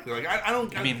 exactly. Like I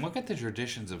don't. I mean, look at the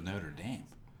traditions of Notre Dame.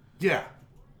 Yeah.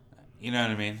 You know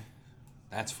what I mean?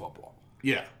 That's football.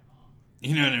 Yeah.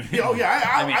 You know what I mean? Yeah, oh yeah,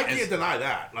 I can't deny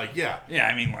that. Like, yeah. Yeah,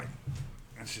 I mean, like,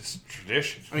 that's just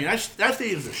tradition. I mean, that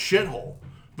stadium's a shithole,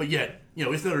 but yet,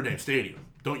 it's Notre Dame Stadium.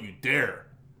 Don't you dare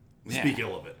speak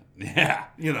ill of it. Yeah.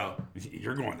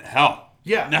 You're going to hell.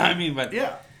 Yeah. No, I mean, but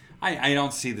yeah. I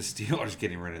don't see the Steelers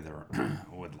getting rid of their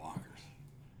wood lockers.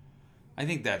 I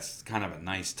think that's kind of a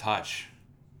nice touch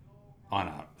on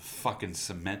a fucking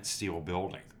cement steel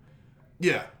building.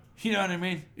 Yeah. You know what I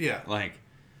mean? Yeah. Like,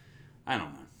 I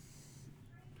don't know.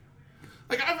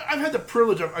 Like, I've had the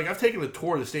privilege of, like, I've taken a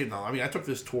tour of the stadium now. I mean, I took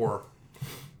this tour,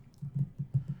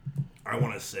 I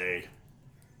want to say,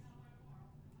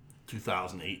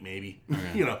 2008 maybe.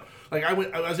 Okay. Like, I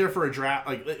was there for a draft.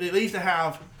 Like, they used to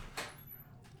have,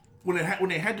 when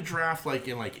they had to draft, like,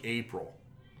 in, like, April,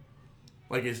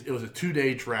 like, it was a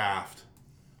 2-day draft.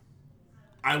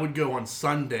 I would go on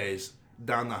Sundays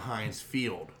down to Heinz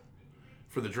Field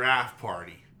for the draft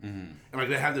party. Mm-hmm. And, like,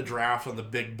 they had the draft on the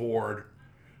big board.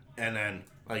 And then,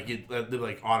 like, they did,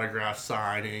 like, autograph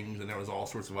signings, and there was all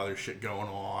sorts of other shit going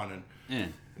on.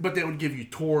 And but they would give you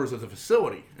tours of the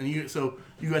facility. And you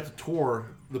got to tour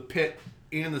the pit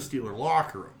and the Steeler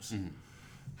locker rooms. Mm-hmm.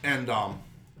 And I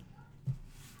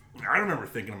remember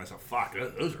thinking to myself, fuck,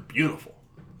 those are beautiful.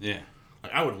 Yeah.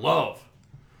 Like, I would love,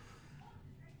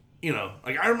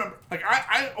 like, I remember, like,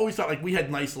 I always thought, like, we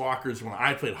had nice lockers when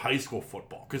I played high school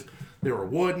football. Because they were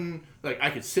wooden. Like,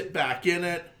 I could sit back in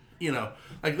it.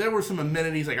 Like, there were some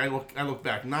amenities. Like, I look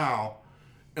back now,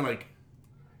 and like,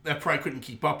 I probably couldn't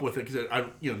keep up with it because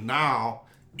now,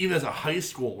 even as a high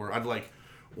schooler, I'd like,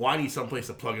 well, I need someplace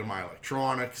to plug in my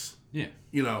electronics. Yeah.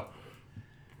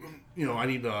 I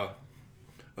need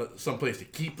someplace to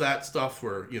keep that stuff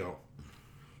where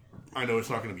I know it's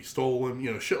not going to be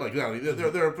stolen. Shit like that.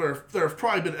 There have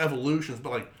probably been evolutions,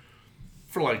 but like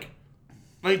for like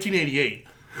 1988,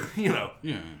 yeah.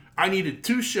 I needed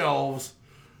 2 shelves.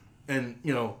 And,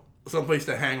 someplace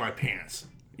to hang my pants,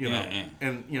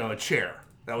 and, a chair.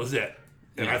 That was it.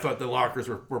 And I thought the lockers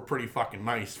were pretty fucking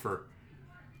nice for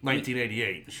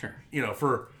 1988. Sure.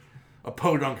 For a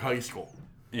podunk high school.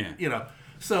 Yeah.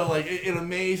 So, like, it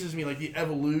amazes me, like, the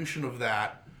evolution of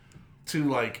that to,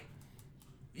 like,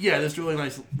 yeah, this really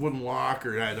nice wooden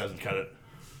locker, that doesn't cut it.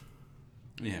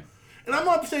 Yeah. And I'm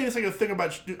not saying this like a thing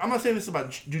about, I'm not saying this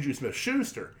about Juju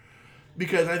Smith-Schuster,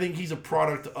 because I think he's a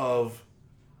product of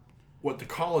what the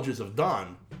colleges have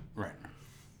done. Right.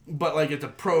 But, like, at the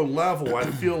pro level, I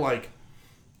feel like,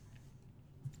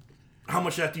 how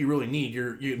much of that do you really need?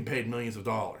 You're getting paid millions of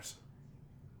dollars.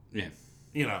 Yeah.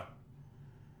 You know.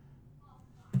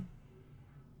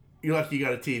 You're lucky you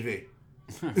got a TV.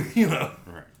 You know.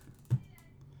 Right.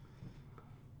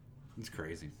 It's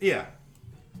crazy. Yeah.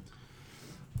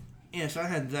 Yeah, so I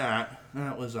had that.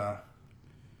 That was, I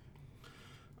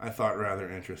thought rather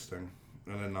interesting.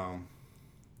 And then,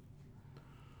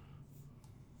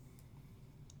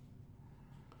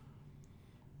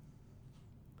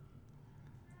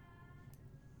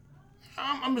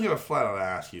 I'm just going to flat out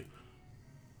ask you,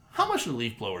 how much do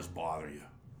leaf blowers bother you?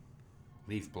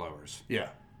 Leaf blowers? Yeah.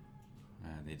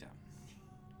 They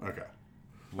don't. Okay.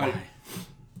 Why? Like,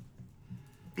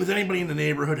 does anybody in the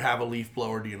neighborhood have a leaf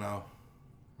blower, do you know?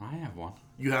 I have one.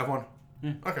 You have one?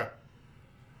 Yeah. Okay.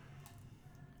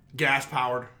 Gas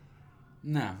powered?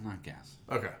 No, not gas.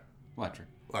 Okay. Electric.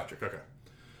 Electric, okay.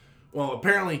 Well,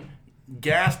 apparently,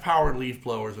 gas powered leaf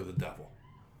blowers are the devil.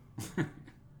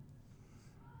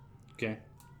 Okay.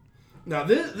 Now,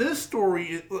 this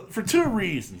story, for two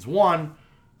reasons. One,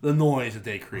 the noise that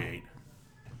they create,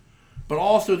 but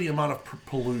also the amount of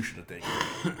pollution that they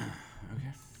create.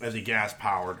 Okay. As a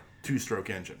gas-powered two-stroke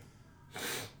engine.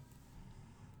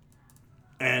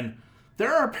 And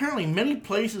there are apparently many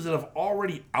places that have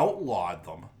already outlawed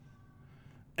them.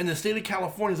 And the state of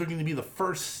California is looking to be the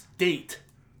first state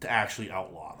to actually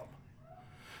outlaw them.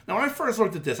 Now, when I first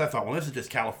looked at this, I thought, well, this is just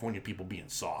California people being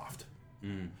soft.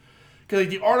 Because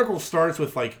the article starts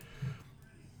with, like,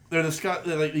 they're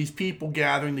like these people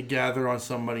gathering together on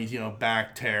somebody's,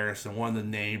 back terrace, and one of the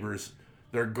neighbors,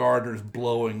 their gardener's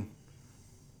blowing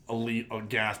a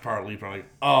gas-powered leaf. I'm like,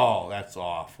 oh, that's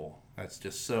awful. That's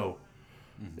just so,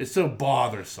 it's so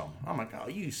bothersome. I'm like, oh,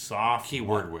 you soft. Key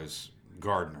word was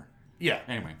gardener. Yeah.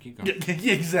 Anyway, keep going.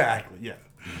 Yeah, exactly, yeah.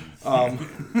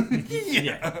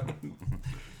 Yeah.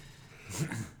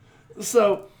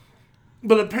 So,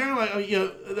 but apparently,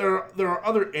 there are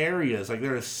other areas, like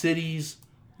there are cities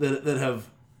that have,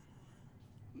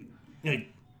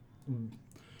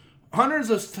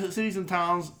 hundreds of cities and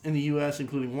towns in the U.S.,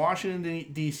 including Washington,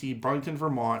 D.C., Burlington,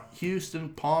 Vermont, Houston,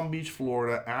 Palm Beach,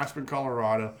 Florida, Aspen,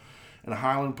 Colorado, and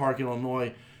Highland Park,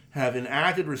 Illinois, have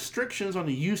enacted restrictions on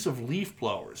the use of leaf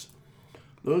blowers.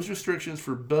 Those restrictions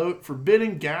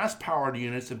forbidding gas-powered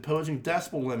units, imposing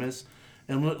decibel limits,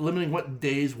 and limiting what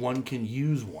days one can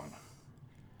use one.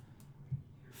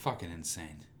 Fucking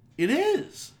insane. It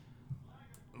is.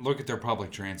 Look at their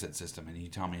public transit system, and you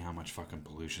tell me how much fucking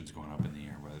pollution's going up in the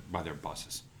air by their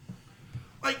buses.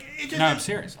 Like, it just, no, I'm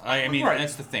serious. I mean, right.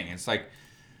 That's the thing. It's like,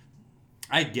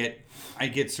 I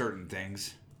get certain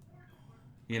things,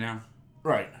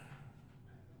 Right.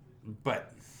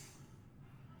 But,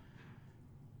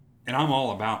 and I'm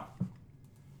all about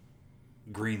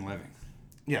green living.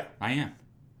 Yeah. I am.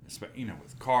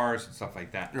 With cars and stuff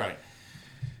like that. Right.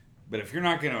 But if you're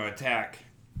not going to attack,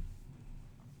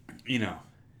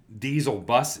 diesel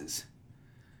buses,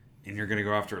 and you're going to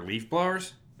go after leaf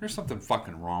blowers, there's something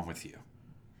fucking wrong with you.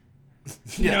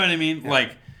 You know what I mean? Yeah.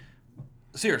 Like,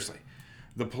 seriously,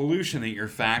 the pollution that your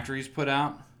factories put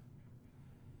out,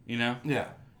 Yeah.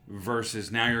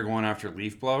 versus now you're going after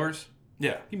leaf blowers.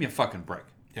 Yeah. Give me a fucking break.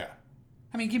 Yeah.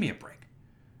 I mean, give me a break.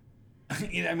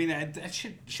 That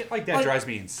shit like that drives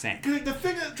me insane. The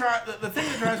thing that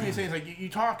drives me insane is, like, you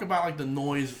talk about, like, the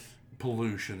noise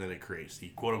pollution that it creates, the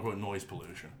quote-unquote noise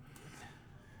pollution.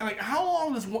 And, like, how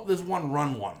long does one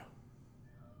run one?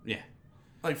 Yeah.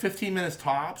 Like, 15 minutes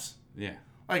tops? Yeah.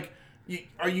 Like,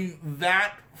 are you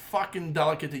that fucking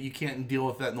delicate that you can't deal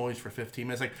with that noise for 15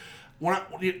 minutes? Like,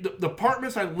 the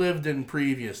apartments I lived in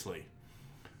previously,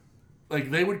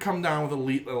 like, they would come down with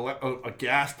a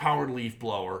gas-powered leaf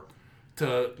blower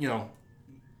to,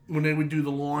 when they would do the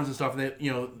lawns and stuff,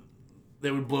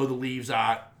 they would blow the leaves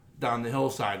out down the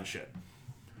hillside and shit.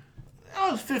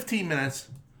 It was 15 minutes.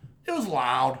 It was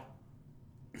loud.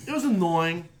 It was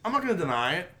annoying. I'm not going to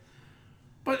deny it.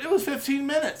 But it was 15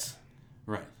 minutes.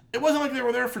 Right. It wasn't like they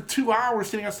were there for 2 hours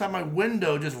sitting outside my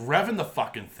window just revving the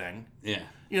fucking thing. Yeah.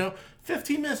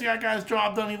 15 minutes, the guy's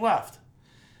job done, he left.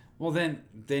 Well, then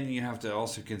you have to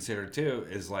also consider, too,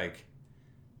 is like,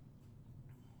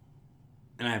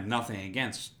 and I have nothing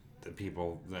against the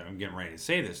people that I'm getting ready to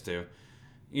say this to,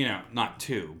 not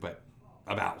to, but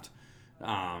about.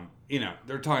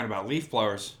 They're talking about leaf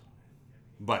blowers,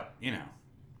 but,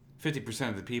 50%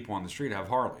 of the people on the street have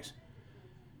Harleys.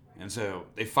 And so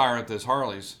they fire up those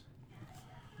Harleys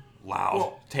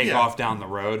loud, take off down the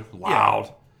road loud.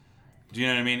 Yeah. Do you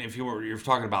know what I mean? If you're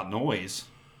talking about noise.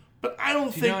 But I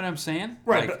don't think... You know what I'm saying?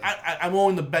 Right, but I'm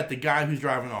willing to bet the guy who's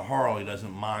driving a Harley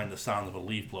doesn't mind the sound of a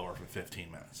leaf blower for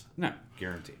 15 minutes. No,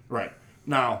 guaranteed. Right.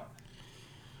 Now,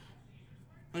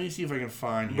 let me see if I can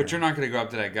find here. But you're not going to go up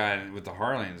to that guy with the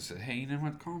Harley and say, hey, you know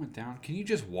what? Calm it down. Can you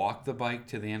just walk the bike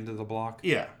to the end of the block?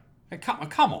 Yeah. Hey,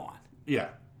 come on. Yeah.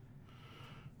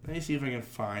 Let me see if I can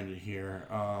find it here.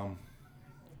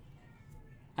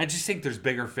 I just think there's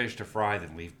bigger fish to fry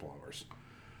than leaf blowers.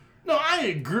 No, I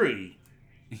agree.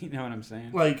 You know what I'm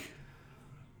saying? Like,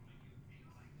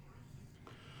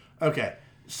 okay,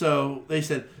 so they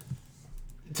said,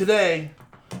 today,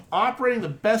 operating the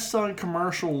best-selling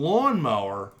commercial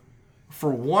lawnmower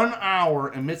for 1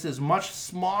 hour emits as much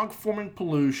smog-forming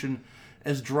pollution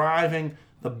as driving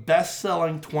the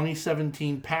best-selling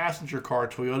 2017 passenger car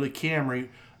Toyota Camry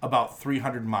about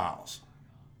 300 miles.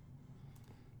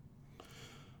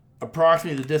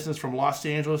 Approximately the distance from Los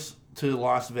Angeles to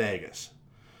Las Vegas.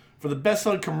 For the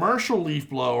best-selling commercial leaf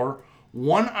blower,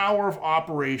 1 hour of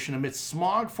operation emits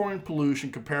smog-forming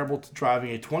pollution comparable to driving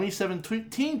a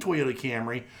 2017 Toyota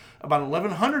Camry about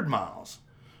 1,100 miles,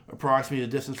 approximately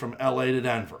the distance from LA to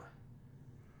Denver.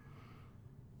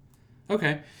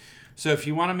 Okay, so if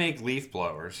you want to make leaf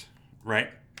blowers, right,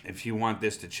 if you want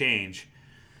this to change,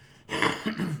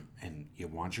 and you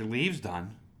want your leaves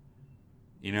done,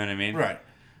 you know what I mean? Right.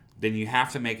 Then you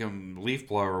have to make a leaf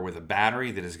blower with a battery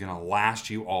that is going to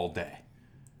last you all day.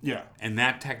 Yeah. And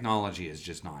that technology is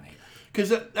just not here.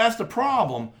 Because that's the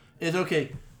problem, is,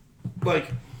 okay, like...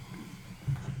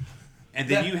 And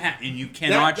then you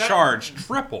cannot charge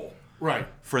triple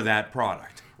for that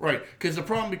product. Right. Because the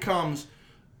problem becomes,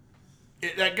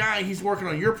 that guy, he's working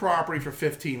on your property for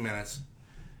 15 minutes,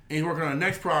 and he's working on the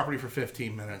next property for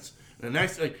 15 minutes. The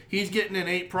next, he's getting in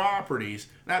 8 properties.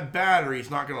 That battery's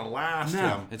not going to last him.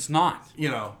 No, it's not. You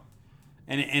know,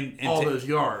 and all those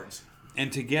yards.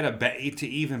 And to get to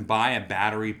even buy a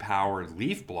battery powered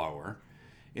leaf blower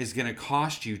is going to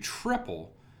cost you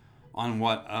triple on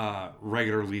what a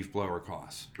regular leaf blower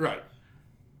costs. Right.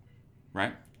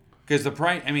 Right? Because the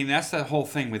price. I mean, that's the whole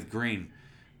thing with green,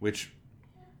 which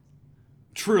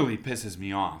truly pisses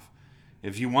me off.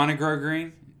 If you want to grow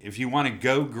green, if you want to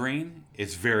go green,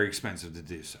 it's very expensive to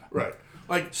do so. Right.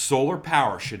 Like solar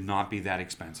power should not be that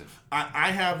expensive.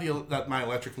 I have my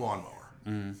electric lawnmower.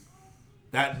 Mm-hmm.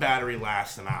 That battery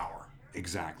lasts an hour.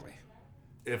 Exactly.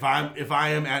 If I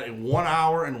am at 1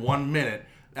 hour and 1 minute,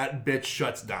 that bitch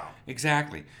shuts down.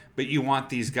 Exactly. But you want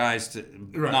these guys to,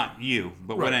 not you,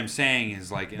 but what I'm saying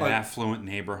is like in affluent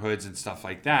neighborhoods and stuff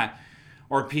like that,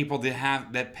 or people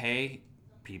that pay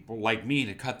people like me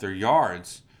to cut their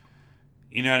yards.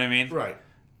 You know what I mean? Right.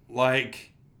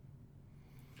 Like,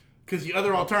 because the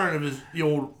other alternative is the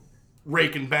old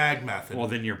rake and bag method. Well,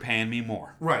 then you're paying me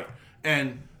more. Right.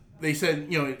 And they said,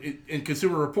 in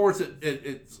Consumer Reports,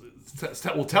 it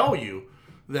will tell you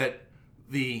that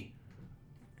the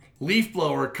leaf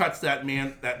blower cuts that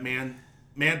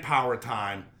manpower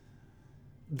time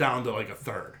down to like a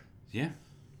third. Yeah.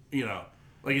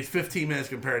 Like it's 15 minutes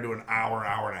compared to an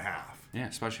hour and a half. Yeah,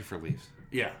 especially for leaves.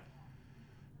 Yeah.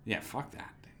 Yeah, fuck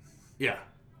that. Yeah.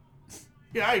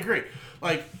 Yeah, I agree.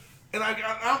 Like, and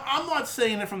I'm not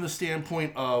saying it from the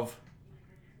standpoint of,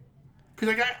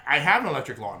 because I have an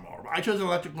electric lawnmower. But I chose an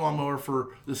electric lawnmower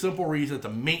for the simple reason that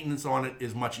the maintenance on it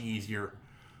is much easier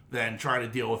than trying to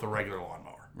deal with a regular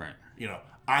lawnmower. Right.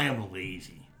 I am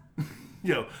lazy.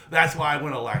 That's why I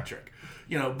went electric.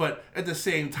 But at the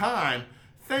same time,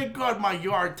 thank God my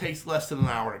yard takes less than an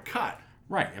hour to cut.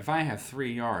 Right. If I have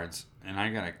 3 yards and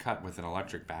I got to cut with an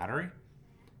electric battery,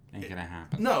 ain't gonna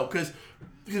happen. No, because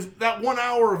that 1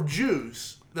 hour of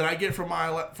juice that I get from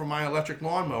my electric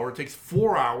lawnmower takes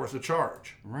 4 hours to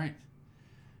charge. Right.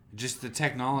 Just the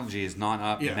technology is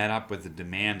not met up with the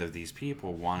demand of these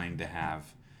people wanting to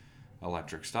have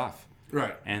electric stuff.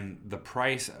 Right. And the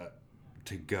price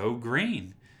to go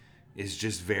green is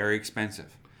just very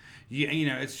expensive.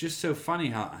 It's just so funny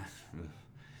how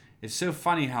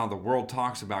the world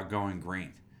talks about going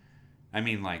green. I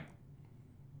mean, like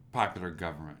popular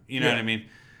government. You know what I mean?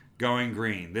 Going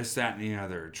green, this, that, and the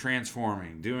other,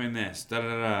 transforming, doing this,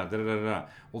 da-da-da-da.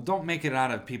 Well, don't make it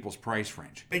out of people's price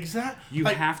range. Exactly. You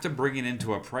have to bring it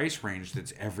into a price range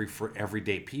that's for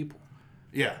everyday people.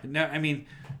 Yeah. No, I mean,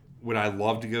 would I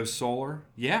love to go solar?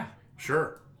 Yeah.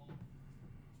 Sure.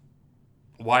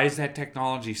 Why is that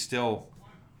technology still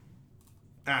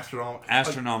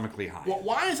astronomically high? Well,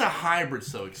 why is a hybrid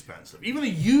so expensive? Even a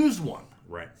used one.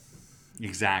 Right.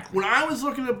 Exactly. When I was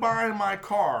looking to buy my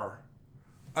car,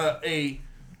 a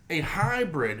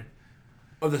hybrid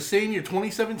of the same year,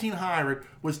 2017 hybrid,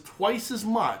 was twice as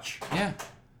much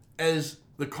as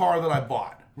the car that I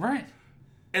bought. Right.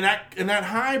 And that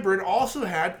hybrid also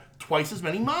had twice as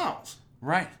many miles.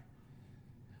 Right.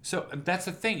 So that's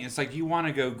the thing. It's like you want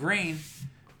to go green,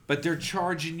 but they're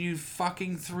charging you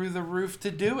fucking through the roof to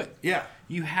do it. Yeah.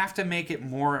 You have to make it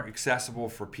more accessible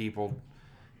for people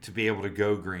to be able to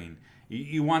go green.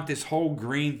 You want this whole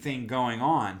green thing going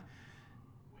on,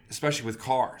 especially with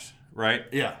cars, right?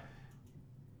 Yeah.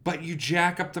 But you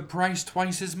jack up the price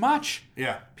twice as much.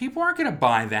 Yeah. People aren't going to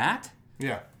buy that.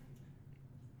 Yeah.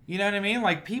 You know what I mean?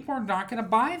 Like, people are not going to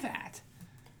buy that.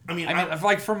 I mean,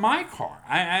 like for my car,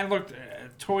 I looked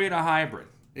at Toyota Hybrid.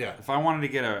 Yeah. If I wanted to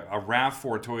get a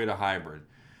RAV4 Toyota Hybrid,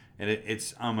 and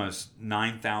it's almost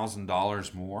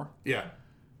 $9,000 more. Yeah.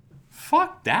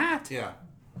 Fuck that. Yeah.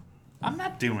 I'm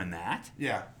not doing that.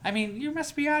 Yeah. I mean, you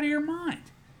must be out of your mind.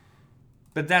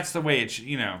 But that's the way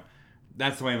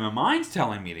that's the way my mind's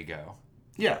telling me to go.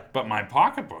 Yeah. But my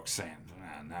pocketbook's saying,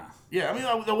 no. Yeah, I mean,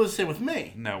 that was the same with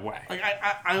me. No way. Like,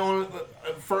 I only,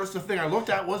 first the thing I looked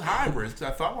at was hybrids, because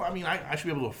I thought, well, I mean, I should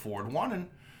be able to afford one, and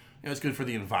it's good for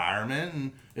the environment,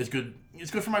 and it's good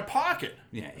for my pocket.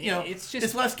 Yeah,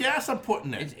 it's less gas I'm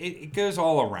putting in. It goes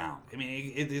all around. I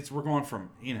mean, we're going from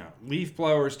leaf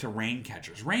blowers to rain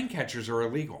catchers. Rain catchers are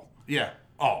illegal. Yeah.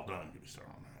 Oh, don't get me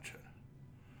started on that shit.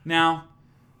 Now,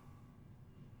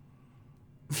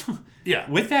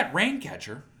 yeah, with that rain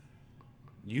catcher,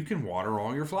 you can water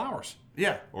all your flowers.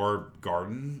 Yeah. Or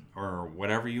garden or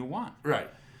whatever you want. Right.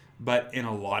 But in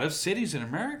a lot of cities in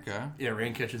America... Yeah,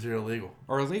 rain catchers are illegal.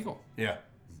 Yeah.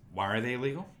 Why are they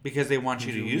illegal? Because they want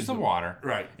you to use the water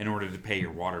in order to pay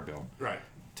your water bill. Right.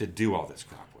 To do all this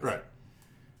crap with. Right.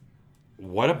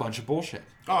 What a bunch of bullshit.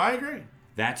 Oh, I agree.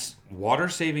 That's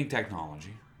water-saving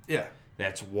technology. Yeah.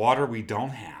 That's water we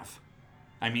don't have.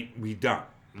 I mean, we don't.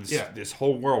 This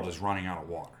whole world is running out of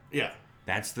water. Yeah.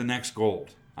 That's the next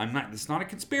gold. It's not a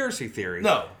conspiracy theory.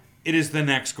 No. It is the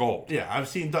next gold. Yeah, I've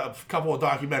seen a couple of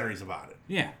documentaries about it.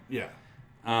 Yeah. Yeah.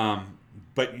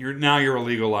 But you're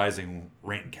illegalizing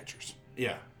rain catchers.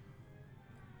 Yeah.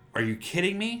 Are you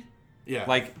kidding me? Yeah.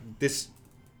 Like,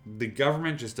 the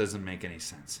government just doesn't make any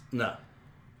sense. No.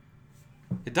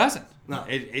 It doesn't. No.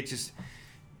 It just,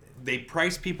 they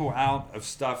price people out of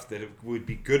stuff that would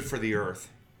be good for the earth.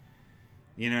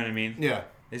 You know what I mean? Yeah.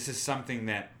 This is something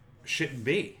that shouldn't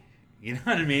be. You know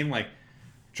what I mean? Like,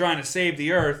 trying to save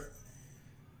the earth,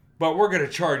 but we're going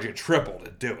to charge you triple to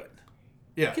do it.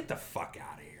 Yeah. Get the fuck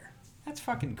out of here. That's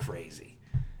fucking crazy.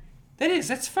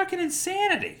 That's fucking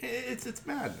insanity. It's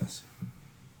madness.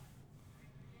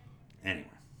 Anyway.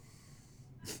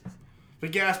 The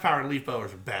gas-powered leaf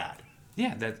blowers are bad.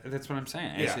 Yeah, that's what I'm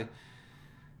saying. Yeah.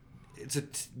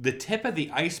 It's the tip of the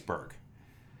iceberg.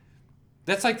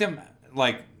 That's like them,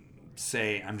 like,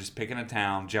 say, I'm just picking a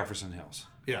town, Jefferson Hills.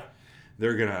 Yeah.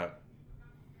 They're going to...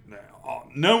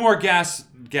 No more gas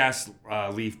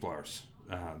leaf blowers.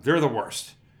 They're the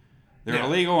worst. They're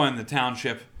illegal in the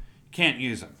township. Can't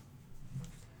use them.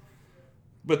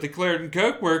 But the Clairton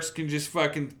Coke Works can just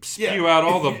fucking spew out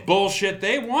all the bullshit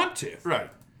they want to. Right,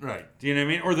 right. Do you know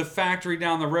what I mean? Or the factory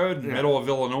down the road in the middle of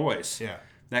Illinois. Yeah.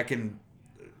 That can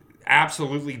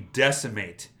absolutely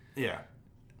decimate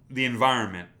the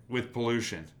environment with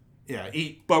pollution. Yeah.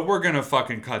 But we're going to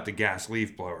fucking cut the gas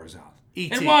leaf blowers out.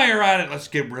 E.T. And while you're at it, let's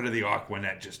get rid of the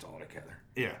Aquanet just altogether.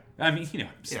 Yeah. I mean, you know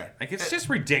what I'm saying. Like, it's just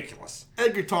ridiculous.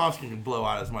 Edgar Thompson can blow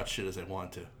out as much shit as they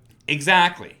want to.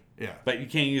 Exactly. Yeah. But you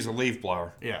can't use a leaf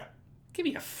blower. Yeah. Give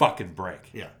me a fucking break.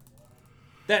 Yeah.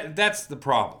 That's the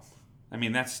problem. I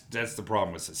mean, that's the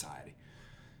problem with society.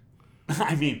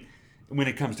 I mean, when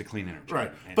it comes to clean energy.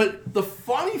 Right. But the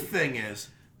funny thing is,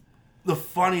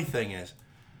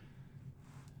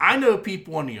 I know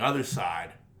people on the other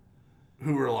side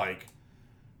who are like,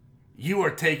 you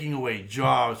are taking away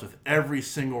jobs with every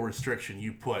single restriction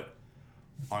you put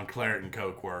on Clairton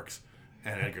Coke Works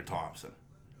and Edgar Thompson.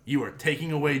 You are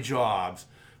taking away jobs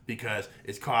because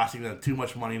it's costing them too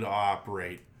much money to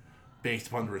operate based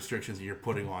upon the restrictions that you're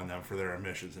putting on them for their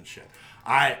emissions and shit.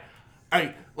 I'm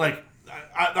not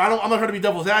trying to be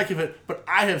devil's advocate, but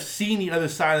I have seen the other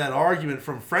side of that argument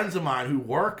from friends of mine who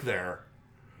work there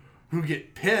who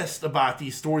get pissed about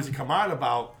these stories that come out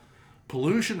about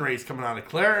pollution rates coming out of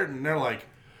Clairton, and they're like,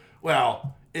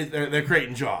 well, they're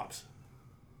creating jobs.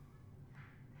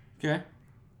 Okay.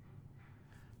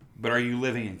 But are you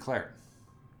living in Clairton?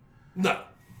 No.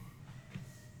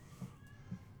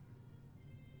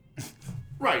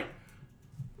 Right.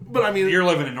 But I mean... You're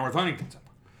living in North Huntington.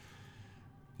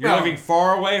 You're living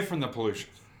far away from the pollution.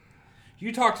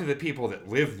 You talk to the people that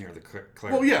live near the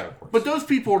Clarendon Well, yeah, airport. but those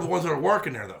people are the ones that are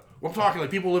working there, though. I'm talking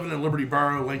like people living in Liberty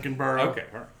Borough, Lincoln Borough. Okay,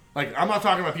 all right. Like, I'm not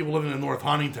talking about people living in North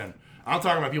Huntington. I'm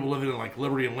talking about people living in, like,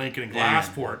 Liberty and Lincoln and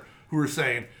Glassport who are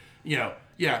saying,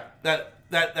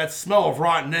 that smell of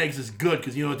rotten eggs is good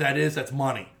because you know what that is? That's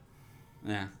money.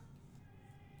 Yeah.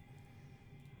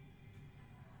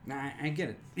 Nah, I get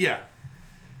it. Yeah.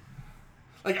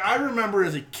 Like, I remember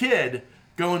as a kid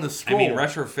going to school. I mean,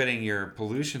 retrofitting your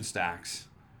pollution stacks,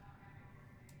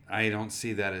 I don't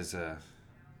see that as a...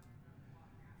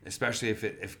 Especially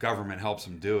if government helps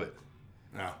them do it.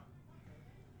 No.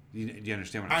 Do you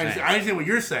understand what I'm saying? I understand what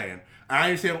you're saying.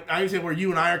 I understand where you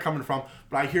and I are coming from,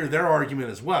 but I hear their argument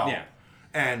as well. Yeah.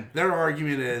 And their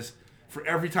argument is, for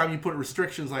every time you put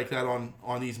restrictions like that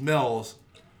on these mills,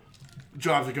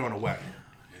 jobs are going away.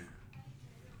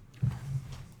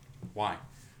 Why?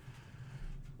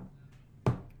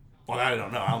 Well, I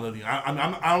don't know. I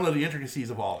don't know the intricacies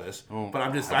of all this. Oh, but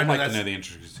I'm just. I'd like to know the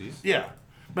intricacies. Yeah,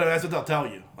 but that's what they'll tell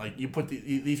you. Like, you put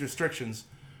these restrictions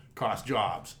cost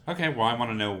jobs. Okay, well, I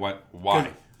want to know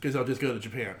why. Because they'll just go to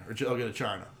Japan or they'll go to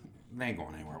China. They ain't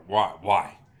going anywhere.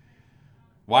 Why?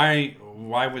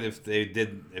 Why would if they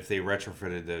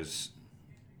retrofitted those?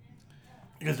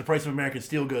 Because the price of American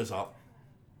steel goes up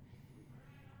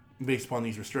based upon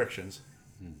these restrictions.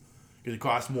 Because it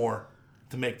costs more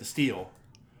to make the steel,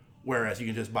 whereas you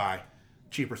can just buy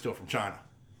cheaper steel from China.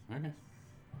 Okay.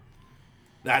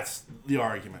 That's the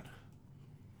argument.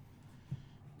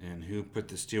 And who put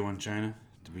the steel in China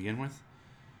to begin with?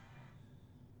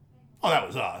 Oh, that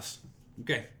was us.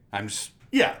 Okay. I'm just...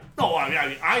 Yeah. No,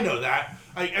 I know that.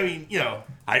 I mean, you know.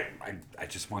 I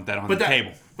just want that on the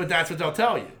table. But that's what they'll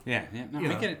tell you. Yeah. No,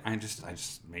 I get it. I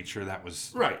just made sure that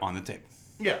was on the table.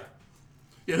 Yeah.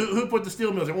 Yeah. Who put the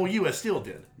steel mills in? Well, U.S. Steel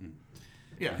did.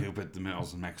 Yeah. Who put the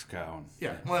mills in Mexico?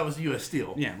 Yeah. Well, that was U.S.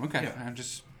 Steel. Yeah. Okay. Yeah. I'm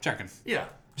just checking. Yeah.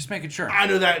 Just making sure. I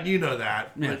know that, and you know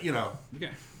that. Yeah. But, you know.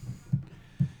 Okay.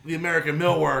 The American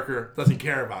mill worker doesn't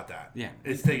care about that. Yeah.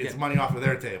 It's taking its money off of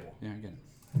their table. Yeah, I get it.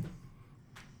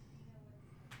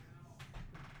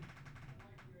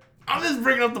 I'm just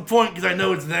bringing up the point because I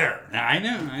know it's there. I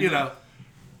know. You know.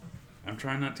 I'm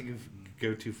trying not to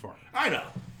go too far. I know.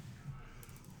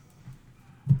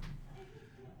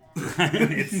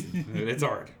 It's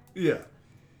hard. Yeah.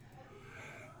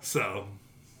 So.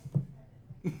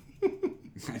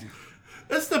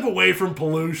 Let's step away from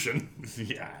pollution.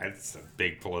 Yeah, it's a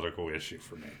big political issue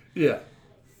for me. Yeah.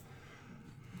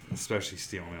 Especially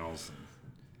steel mills.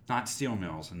 Not steel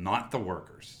mills and not the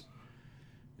workers.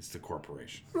 It's the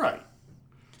corporation. Right.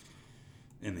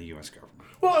 In the U.S. government.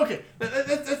 Well, okay.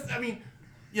 That's, I mean,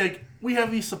 like, we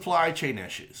have these supply chain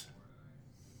issues.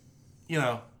 You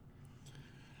know,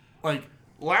 like,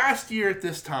 last year at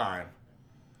this time,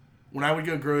 when I would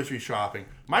go grocery shopping,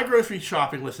 my grocery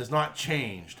shopping list has not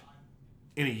changed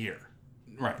in a year.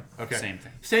 Right. Okay. Same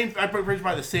thing. I pretty much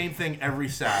buy the same thing every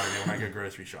Saturday when I go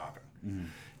grocery shopping. Mm-hmm.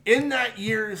 In that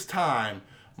year's time,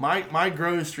 my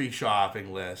grocery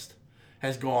shopping list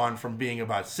has gone from being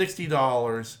about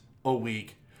 $60 a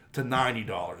week to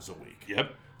 $90 a week.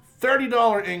 Yep.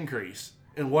 $30 increase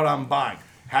in what I'm buying.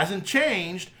 Hasn't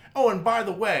changed. Oh, and by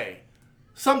the way,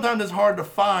 sometimes it's hard to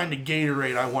find the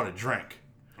Gatorade I want to drink.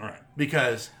 All right.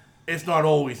 Because it's not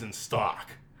always in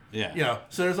stock. Yeah. You know,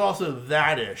 so there's also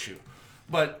that issue.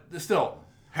 But still,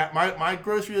 my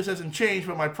grocery list hasn't changed,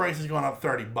 but my price has gone up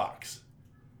 $30.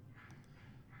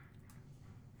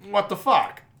 What the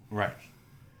fuck? Right.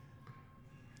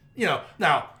 You know,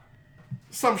 now,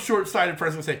 some short-sighted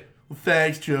person would say, well,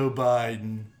 thanks, Joe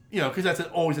Biden. You know, because that's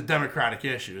always a Democratic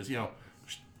issue, is, you know,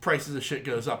 prices of shit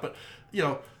goes up. But, you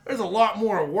know, there's a lot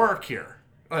more at work here.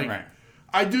 Like, right.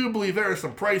 I do believe there is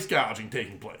some price gouging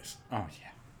taking place. Oh,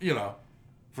 yeah. You know.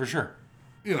 For sure.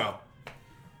 You know.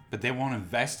 But they won't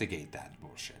investigate that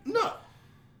bullshit. No.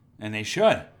 And they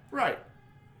should. Right.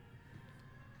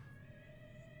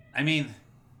 I mean,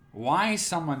 why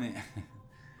someone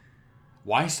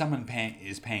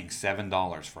is paying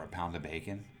 $7 for a pound of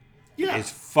bacon? Yeah. Is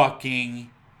fucking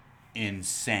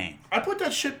insane. I put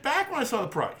that shit back when I saw the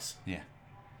price. Yeah.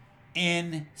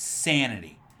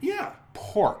 Insanity. Yeah.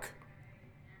 Pork.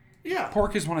 Yeah.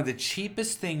 Pork is one of the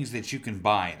cheapest things that you can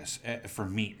buy for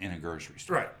meat in a grocery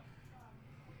store. Right.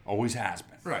 Always has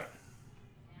been. Right.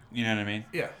 You know what I mean?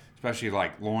 Yeah. Especially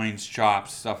like loins,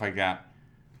 chops, stuff like that.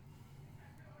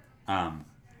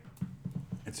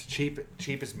 It's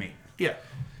cheapest meat. Yeah.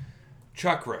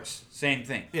 Chuck roast, same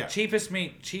thing. Yeah. Cheapest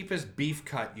meat, cheapest beef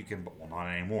cut you can. Well, not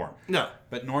anymore. No.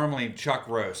 But normally Chuck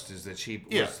roast is the cheap.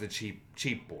 Yeah. Was the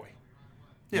cheap boy.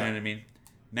 You Yeah. know what I mean?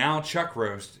 Now chuck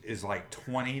roast is like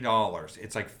 $20.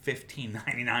 It's like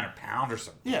 $15.99 a pound or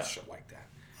something. Shit like that.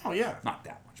 Oh yeah. Not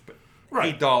that much, but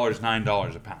right. $8,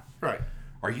 $9 a pound. Right.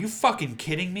 Are you fucking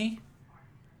kidding me?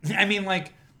 I mean,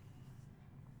 like,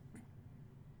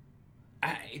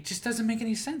 it just doesn't make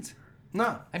any sense.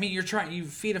 No. I mean, you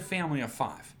feed a family of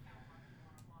 5.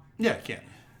 Yeah, you can.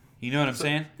 You know what I'm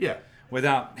saying? Yeah.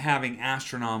 Without having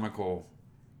astronomical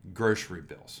grocery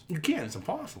bills. You can. It's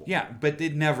impossible. Yeah, but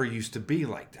it never used to be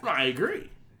like that. I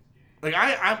agree. Like,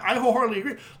 I wholeheartedly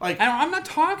agree. Like, I'm not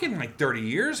talking like 30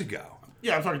 years ago.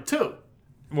 Yeah, I'm talking 2.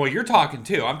 Well, you're talking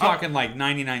 2. I'm talking like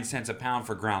 99 cents a pound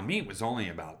for ground meat was only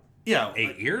about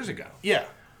 8 years ago. Yeah.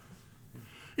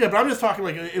 Yeah, but I'm just talking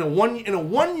like in a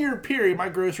 1 year period, my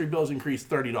grocery bills increased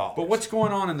 $30. But what's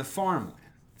going on in the farmland?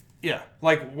 Yeah.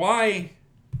 Like, why?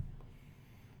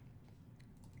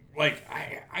 Like,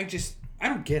 I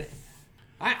don't get it.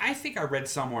 I think I read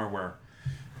somewhere where,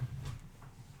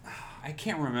 I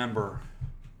can't remember.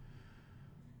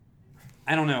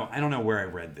 I don't know where I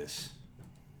read this.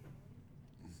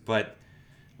 But,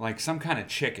 like, some kind of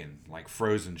chicken, like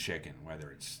frozen chicken, whether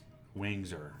it's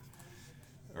wings or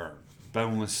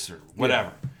boneless or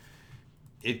whatever.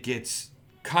 Yeah. It gets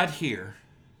cut here,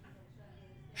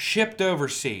 shipped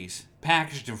overseas,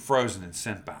 packaged and frozen and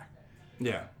sent back.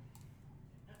 Yeah.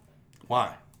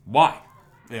 Why?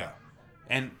 Yeah.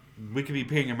 And we could be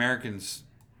paying Americans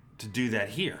to do that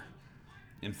here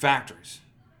in factories.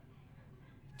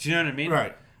 Do you know what I mean?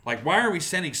 Right. Like, why are we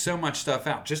sending so much stuff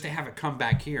out just to have it come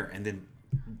back here and then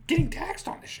getting taxed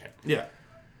on this shit? Yeah.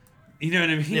 You know what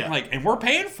I mean? Yeah. Like, and we're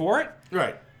paying for it.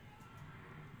 Right.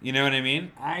 You know what I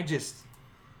mean?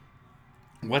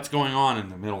 What's going on in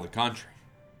the middle of the country?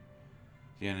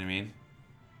 You know what I mean?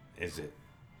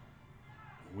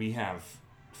 We have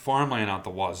farmland out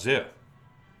the wazoo.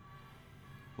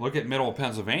 Look at middle of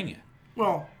Pennsylvania.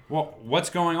 Well, what's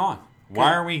going on?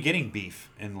 Why are we getting beef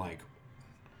and like,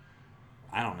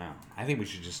 I don't know. I think we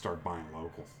should just start buying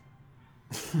local.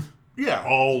 Yeah.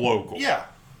 All local. Yeah.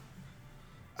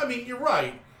 I mean, you're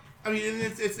right. I mean,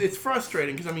 it's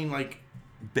frustrating because, I mean, like...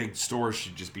 Big stores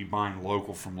should just be buying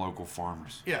local from local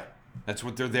farmers. Yeah. That's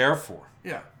what they're there for.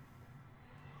 Yeah.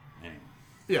 Anyway.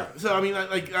 Yeah. So, I mean,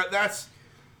 like that's...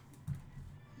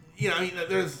 You know, I mean,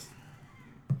 there's...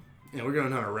 You know, we're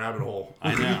going down a rabbit hole.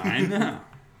 I know.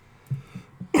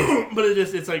 But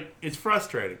it's like, it's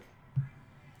frustrating.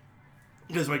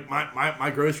 Because, like,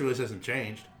 my grocery list hasn't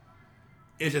changed.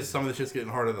 It's just some of the shit's getting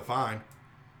harder to find.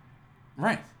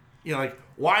 Right. You know, like,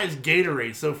 why is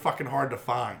Gatorade so fucking hard to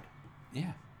find?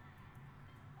 Yeah.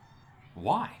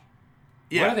 Why?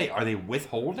 Yeah. What are they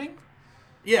withholding?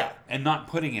 Yeah. And not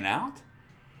putting it out?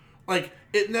 Like,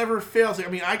 it never fails. I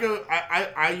mean,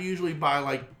 I usually buy,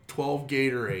 like, 12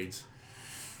 Gatorades.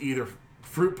 Either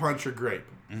fruit punch or grape.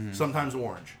 Mm-hmm. Sometimes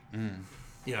orange. Mm-hmm.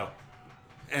 You know.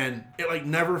 And it, like,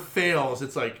 never fails.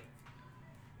 It's like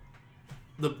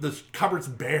the cupboard's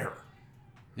bare.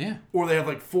 Yeah. Or they have,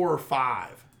 like, 4 or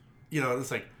 5. You know,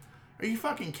 it's like, are you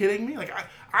fucking kidding me? Like,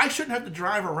 I shouldn't have to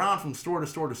drive around from store to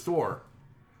store to store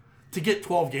to get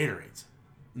 12 Gatorades.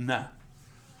 No.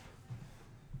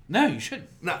 No, you shouldn't.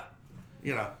 No.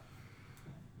 You know.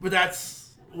 But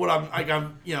that's what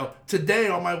I'm, you know, today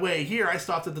on my way here, I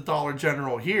stopped at the Dollar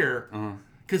General here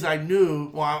because I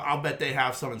knew, well, I'll bet they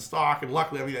have some in stock. And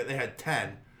luckily, I mean, they had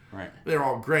 10. Right. They're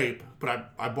all grape,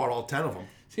 but I bought all 10 of them.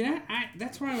 See,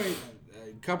 that's why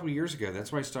a couple of years ago,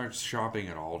 that's why I started shopping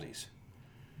at Aldi's.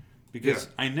 Because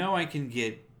I know I can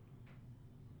get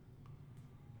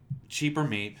cheaper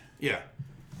meat. Yeah.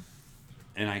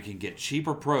 And I can get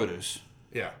cheaper produce.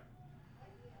 Yeah.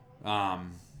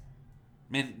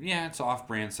 Man, yeah, it's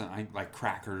off-brand. So I like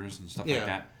crackers and stuff like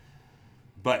that.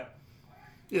 But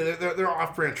yeah, they're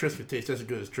off-brand Triscuit taste as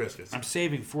good as Triscuits. I'm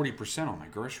saving 40% on my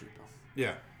grocery bill.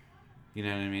 Yeah. You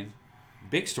know what I mean?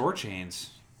 Big store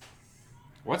chains.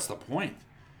 What's the point?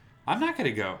 I'm not going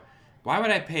to go. Why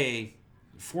would I pay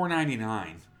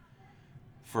 $4.99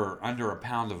 for under a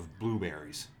pound of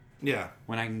blueberries? Yeah.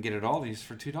 When I can get it all these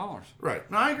for $2. Right.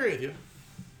 No, I agree with you.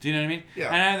 Do you know what I mean?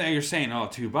 Yeah. And I know you're saying,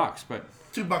 $2, but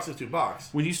 $2 is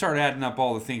 $2. When you start adding up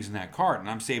all the things in that cart, and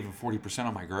I'm saving 40%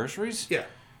 on my groceries. Yeah.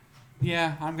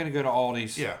 Yeah, I'm gonna go to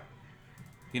Aldi's. Yeah.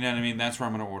 You know what I mean? That's where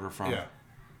I'm gonna order from. Yeah.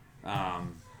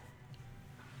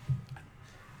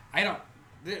 I don't.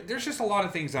 There's just a lot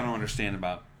of things I don't understand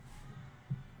about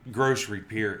grocery.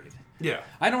 Period. Yeah.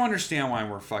 I don't understand why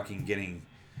we're getting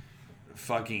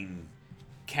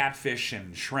catfish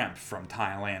and shrimp from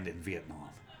Thailand and Vietnam.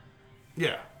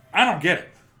 Yeah. I don't get it.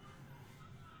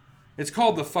 It's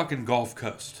called the fucking Gulf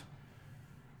Coast.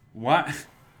 Why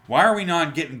are we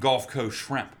not getting Gulf Coast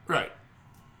shrimp? Right.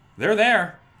 They're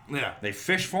there. Yeah. They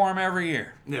fish for them every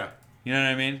year. Yeah. You know what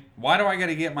I mean? Why do I got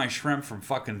to get my shrimp from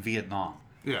fucking Vietnam?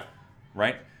 Yeah.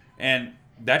 Right? And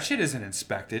that shit isn't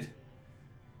inspected.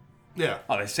 Yeah.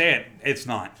 Oh, they say it's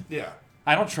not. Yeah.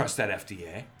 I don't trust that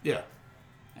FDA. Yeah.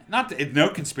 No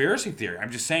conspiracy theory.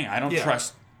 I'm just saying I don't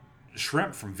trust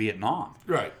shrimp from Vietnam.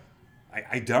 Right.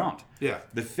 I don't. Yeah.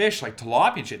 The fish, like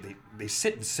tilapia and shit, they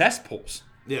sit in cesspools.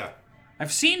 Yeah.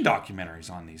 I've seen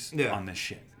documentaries on on this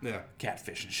shit. Yeah.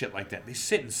 Catfish and shit like that. They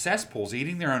sit in cesspools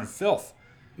eating their own filth.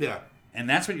 Yeah. And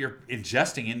that's what you're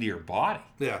ingesting into your body.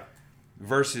 Yeah.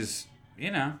 Versus,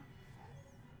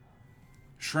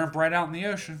 shrimp right out in the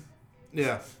ocean.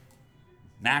 Yeah.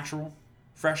 Natural,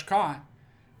 fresh caught,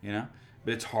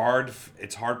 But it's hard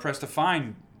pressed to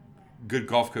find good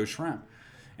Gulf Coast shrimp.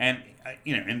 And,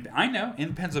 and I know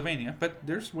in Pennsylvania, but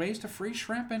there's ways to freeze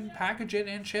shrimp and package it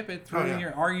and ship it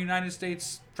through our United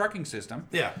States trucking system.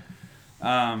 Yeah.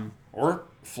 Or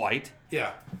flight.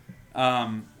 Yeah.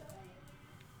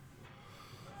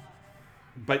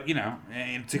 But,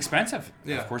 it's expensive.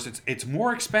 Yeah. Of course, it's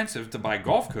more expensive to buy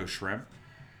Gulf Coast shrimp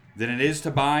than it is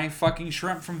to buy fucking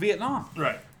shrimp from Vietnam.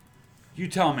 Right. You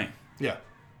tell me. Yeah.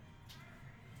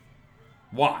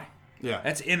 Why? Yeah.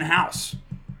 That's in-house.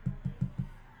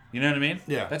 You know what I mean?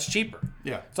 Yeah. That's cheaper.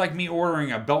 Yeah. It's like me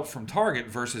ordering a belt from Target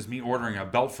versus me ordering a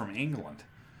belt from England.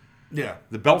 Yeah.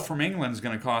 The belt from England is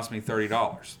going to cost me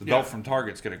 $30. The belt from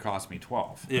Target's going to cost me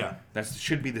 $12. Yeah. That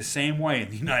should be the same way in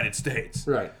the United States.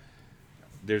 Right.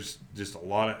 There's just a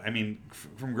lot of...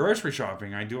 from grocery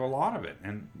shopping, I do a lot of it.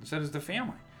 And so does the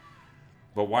family.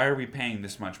 But why are we paying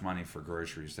this much money for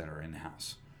groceries that are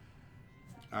in-house?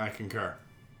 I concur.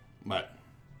 But,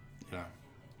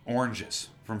 Oranges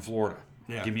from Florida.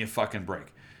 Yeah. Give me a fucking break.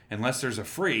 Unless there's a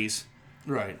freeze...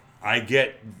 Right. I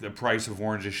get the price of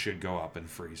oranges should go up in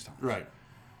freeze time. Right.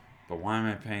 But why am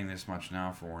I paying this much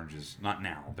now for oranges? Not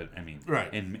now, but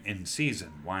right. in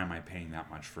season, why am I paying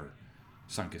that much for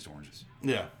sun-kissed oranges?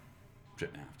 Yeah.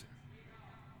 Shouldn't have to.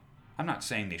 I'm not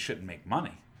saying they shouldn't make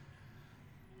money.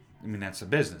 That's a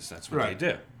business. That's what they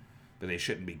do. But they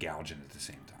shouldn't be gouging at the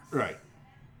same time. Right.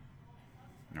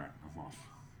 All right, I'm off.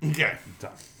 Okay. I'm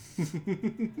done.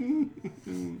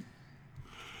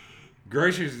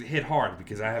 Groceries hit hard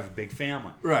because I have a big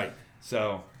family. Right.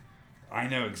 So I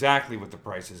know exactly what the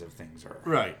prices of things are.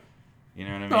 Right. You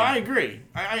know what I mean? No, I agree.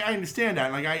 I understand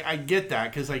that. Like I get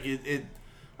that because like it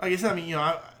like I said, I'm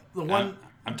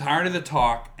tired of the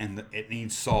talk and it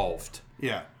needs solved.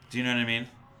 Yeah. Do you know what I mean?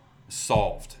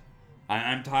 Solved.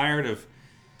 I'm tired of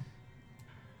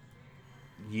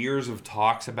years of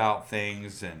talks about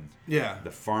things and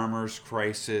the farmers'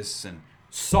 crisis and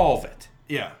solve it.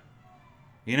 Yeah.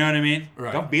 You know what I mean?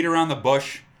 Right. Don't beat around the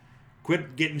bush.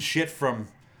 Quit getting shit from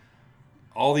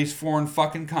all these foreign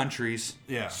fucking countries.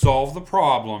 Yeah. Solve the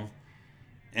problem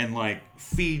and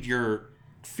feed your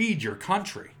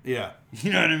country. Yeah.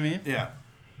 You know what I mean? Yeah.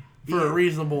 For a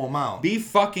reasonable amount. Be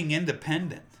fucking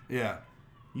independent. Yeah.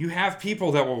 You have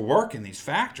people that will work in these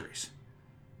factories.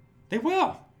 They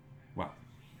will. Well,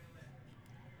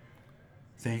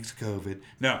 thanks, COVID.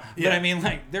 No, yeah.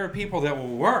 But there are people that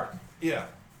will work. Yeah.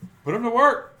 Put them to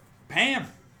work. Pay them.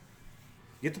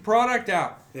 Get the product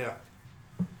out. Yeah.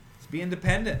 Let's be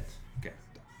independent. Okay.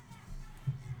 Done.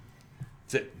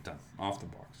 That's it. Done. Off the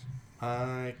box.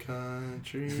 My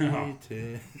country. No.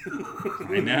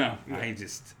 I know.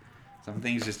 Some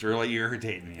things just really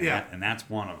irritate me. And that's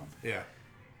one of them. Yeah.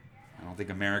 I don't think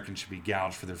Americans should be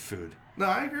gouged for their food. No,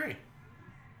 I agree.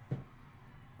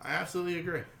 I absolutely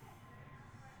agree.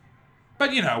 But,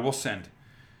 we'll send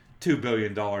 $2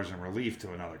 billion in relief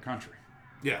to another country.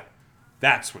 Yeah.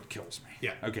 That's what kills me.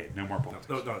 Yeah. Okay, no more politics.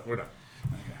 No, we're done.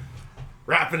 Okay.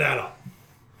 Wrapping that up.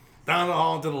 Down the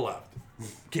hall and to the left.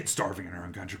 Kids starving in our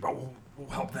own country, but we'll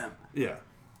help them. Yeah.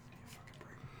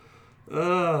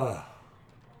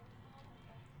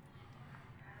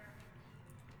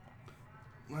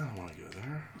 I don't want to go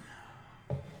there.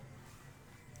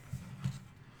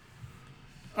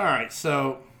 All right,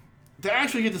 so to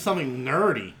actually get to something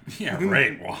nerdy. Yeah,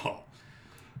 right. Wow.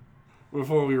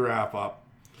 Before we wrap up,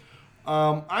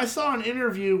 I saw an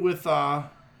interview with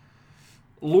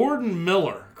Lord and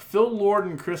Miller, Phil Lord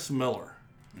and Chris Miller.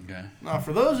 Okay. Now,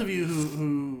 for those of you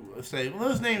who say, well,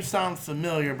 those names sound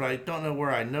familiar, but I don't know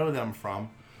where I know them from.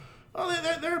 Well,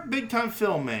 they're big-time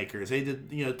filmmakers. They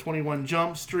did, 21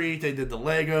 Jump Street. They did the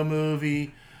Lego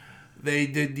movie. They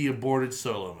did the aborted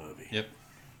Solo movie. Yep.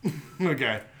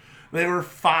 Okay. They were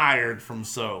fired from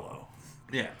Solo.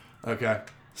 Yeah. Okay.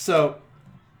 So,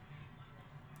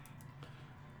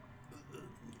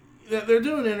 they're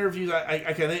doing interviews.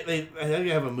 I think they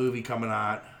have a movie coming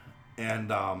out,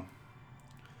 and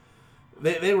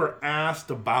they were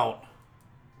asked about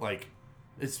Like,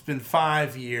 it's been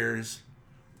 5 years.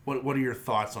 What are your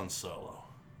thoughts on Solo?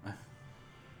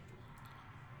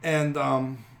 And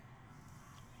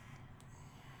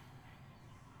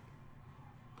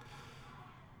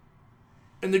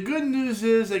the good news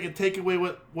is they can take away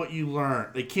what you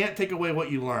learned. They can't take away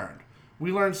what you learned.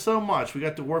 We learned so much. We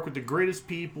got to work with the greatest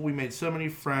people. We made so many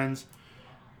friends.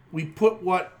 We put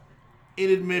what, in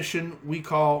admission, we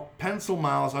call pencil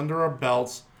miles under our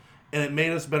belts, and it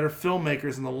made us better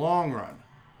filmmakers in the long run.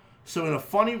 So in a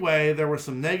funny way, there were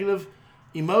some negative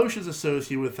emotions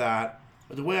associated with that.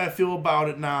 But the way I feel about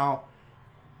it now,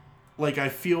 like I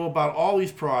feel about all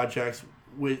these projects,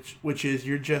 which is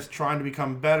you're just trying to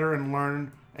become better and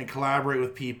learn and collaborate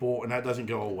with people, and that doesn't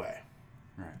go away.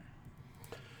 Right.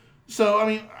 So I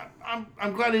mean,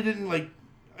 I'm glad they didn't like.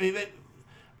 I mean,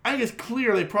 I think it's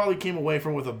clear they probably came away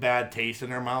from it with a bad taste in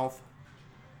their mouth.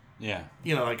 Yeah.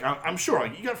 You know, like I'm sure,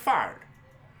 like you got fired.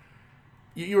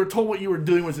 You were told what you were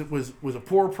doing was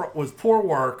poor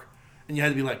work, and you had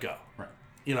to be let go. Right.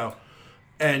 You know,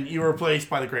 and you were replaced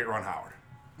by the great Ron Howard.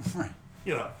 Right.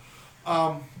 You know.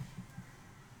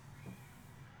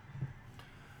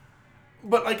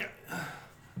 But like,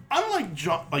 unlike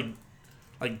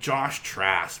Josh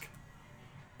Trask,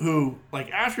 who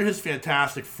like after his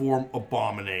Fantastic Four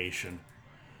abomination,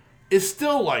 is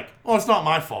still like, oh, it's not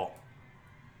my fault.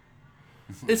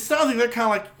 It sounds like they're kind of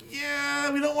like,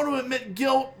 yeah, we don't want to admit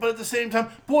guilt, but at the same time,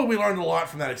 boy, we learned a lot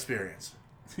from that experience.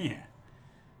 Yeah.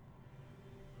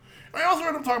 I also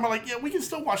heard them talking about like, yeah, we can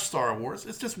still watch Star Wars.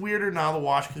 It's just weirder now to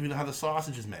watch because we know how the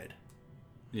sausage is made.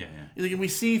 Yeah. Like, we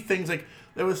see things like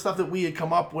there was stuff that we had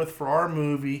come up with for our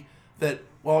movie that,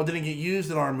 well, it didn't get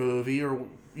used in our movie, or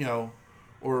you know,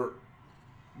 or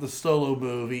the Solo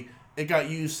movie. It got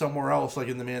used somewhere else, like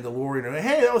in The Mandalorian. Or,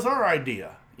 hey, that was our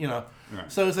idea, you know. Right.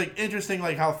 So it's like interesting,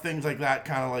 like how things like that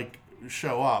kind of like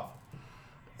show up,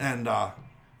 and but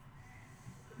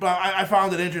I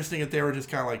found it interesting that they were just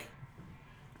kind of like,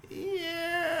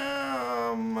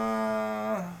 yeah,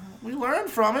 we learned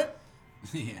from it.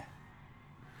 Yeah.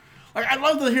 Like, I'd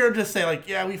love to hear him just say, like,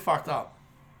 yeah, we fucked up.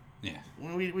 Yeah.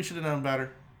 We should have known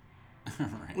better.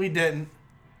 Right. We didn't.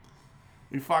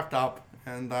 We fucked up,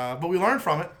 and but we learned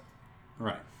from it.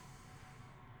 Right.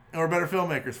 And we're better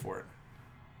filmmakers for it.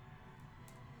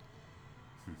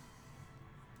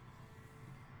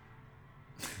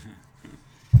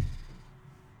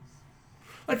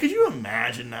 Like, could you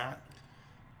imagine that?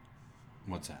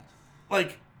 What's that?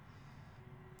 Like,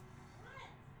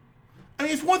 I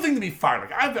mean, it's one thing to be fired.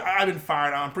 Like, I've been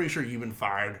fired. I'm pretty sure you've been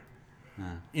fired.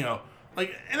 You know,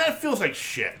 like, and that feels like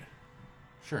shit.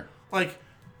 Sure. Like,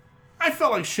 I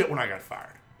felt like shit when I got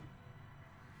fired.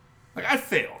 Like, I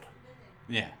failed.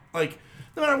 Yeah. Like,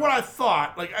 no matter what I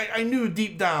thought, like, I knew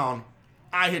deep down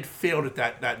I had failed at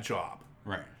that job.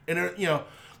 Right. And, you know,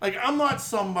 like, I'm not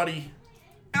somebody,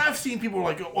 and I've seen people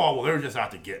like, oh, well, they were just out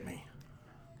to get me.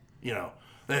 You know,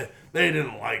 they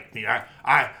didn't like me. I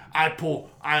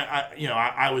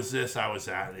was this, I was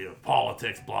that, you know,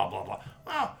 politics, blah, blah, blah.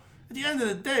 Well, at the end of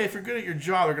the day, if you're good at your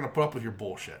job, they're going to put up with your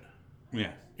bullshit.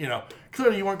 Yeah. You know,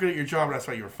 clearly you weren't good at your job, and that's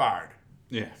why you were fired.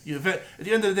 Yeah. At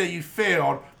the end of the day, you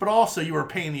failed, but also you were a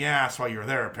pain in the ass while you were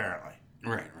there, apparently.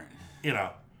 Right. You know,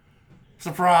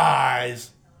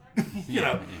 surprise. you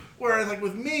know, Yeah. whereas like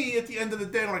with me, at the end of the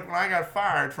day, like when I got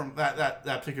fired from that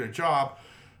particular job,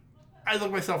 I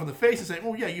look myself in the face and say,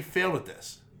 "Oh yeah, you failed at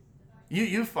this.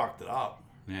 You fucked it up.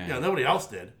 Yeah. You know, nobody else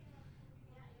did.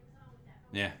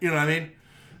 Yeah. You know what I mean?"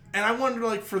 And I wonder,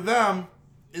 like, for them,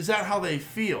 is that how they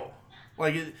feel?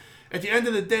 Like, at the end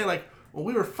of the day, like, well,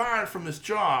 we were fired from this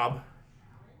job.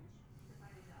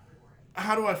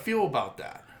 How do I feel about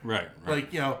that? Right.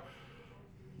 Like, you know,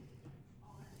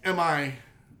 when I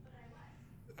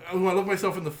look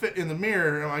myself in the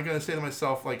mirror, am I going to say to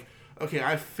myself, like, okay,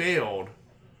 I failed.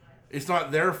 It's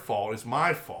not their fault. It's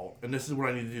my fault. And this is what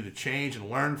I need to do to change and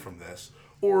learn from this.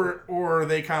 Or are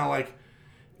they kind of like,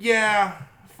 yeah,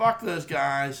 fuck those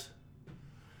guys.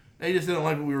 They just didn't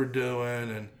like what we were doing,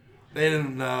 and they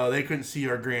didn't know. They couldn't see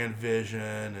our grand vision,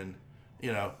 and,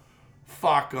 you know,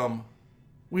 fuck them.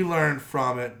 We learned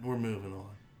from it. We're moving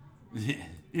on. Yeah.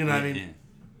 You know what I mean?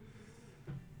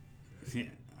 Yeah.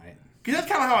 Because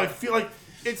that's kind of how I feel. Like,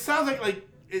 it sounds like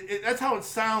that's how it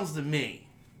sounds to me.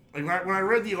 Like, when I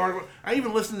read the article, I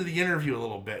even listened to the interview a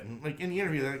little bit. And, like, in the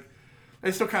interview,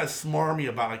 they still kind of smarm me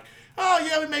about, like, oh,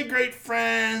 yeah, we made great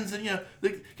friends. And, you know,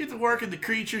 they get to work in the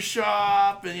creature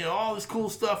shop. And, you know, all this cool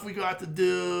stuff we got to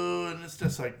do. And it's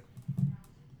just like...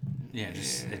 Yeah,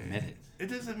 just admit it. It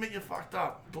does admit you fucked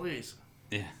up, please.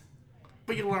 Yeah.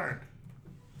 But you learned.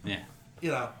 Yeah.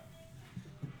 You know.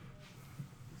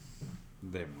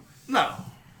 They won't. No.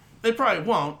 They probably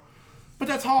won't. But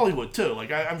that's Hollywood, too.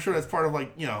 Like, I'm sure that's part of,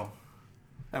 like, you know,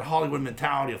 that Hollywood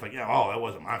mentality of, like, yeah, oh, that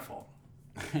wasn't my fault.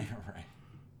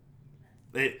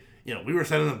 Right. We were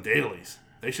sending them dailies.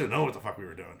 They should have known what the fuck we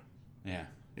were doing. Yeah.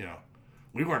 You know,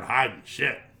 we weren't hiding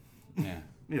shit. Yeah.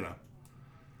 You know.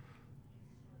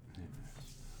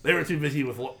 They were too busy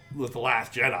with The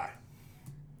Last Jedi.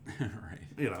 Right.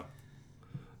 You know.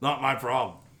 Not my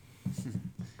problem.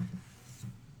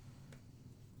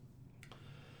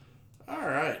 All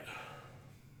right.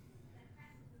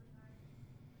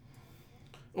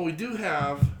 Well, we do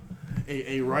have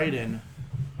a write-in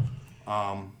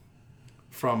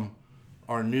from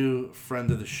our new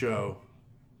friend of the show,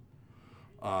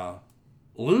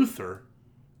 Luther.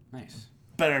 Nice.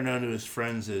 Better known to his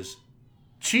friends as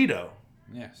Cheeto.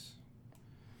 Yes.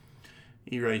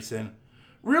 He writes in,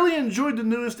 really enjoyed the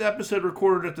newest episode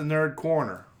recorded at the Nerd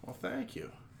Corner. Well, thank you.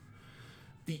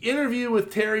 The interview with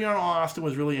Terry on Austin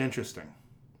was really interesting.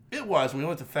 It was. We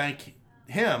want to thank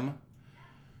him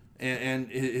and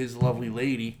his lovely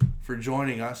lady for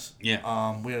joining us. Yeah.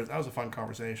 That was a fun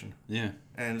conversation. Yeah.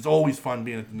 And it's always fun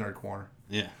being at the Nerd Corner.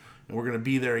 Yeah. And we're going to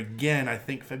be there again, I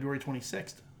think, February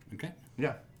 26th. Okay.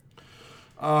 Yeah.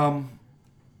 While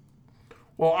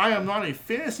I am not a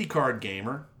fantasy card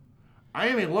gamer, I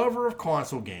am a lover of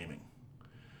console gaming.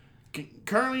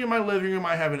 Currently in my living room,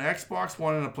 I have an Xbox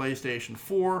One and a PlayStation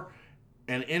 4.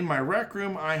 And in my rec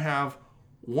room, I have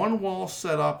one wall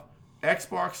set up,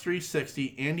 Xbox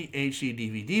 360 and the HD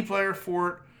DVD player for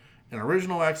it, an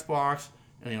original Xbox,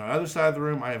 and on the other side of the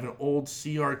room I have an old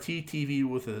CRT TV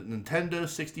with a Nintendo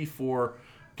 64,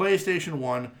 PlayStation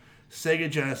 1,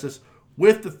 Sega Genesis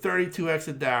with the 32X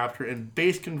adapter and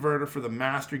base converter for the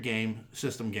Master Game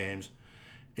System games,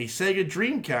 a Sega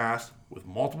Dreamcast with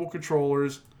multiple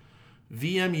controllers,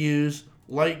 VMUs,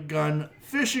 light gun,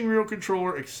 fishing reel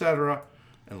controller, etc.,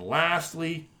 and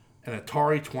lastly, an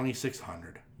Atari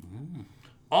 2600.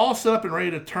 All set up and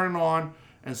ready to turn on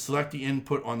and select the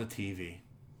input on the TV.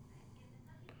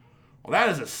 Well, that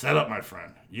is a setup, my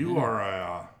friend. You are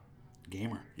a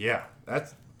gamer. Yeah,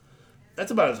 that's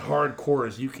about as hardcore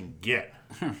as you can get.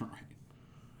 Right.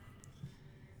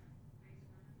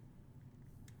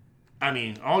 I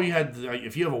mean, all you had,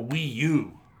 if you have a Wii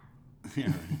U,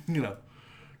 Yeah. you know,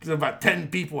 because about 10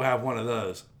 people have one of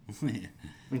those, Yeah.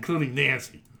 including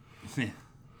Nancy. Yeah.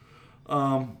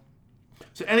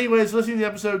 So anyways, listening to the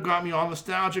episode got me all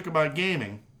nostalgic about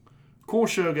gaming. Cool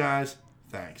show, guys.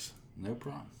 Thanks. No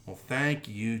problem. Well, thank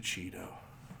you, Cheeto.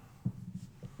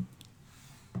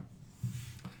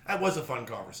 That was a fun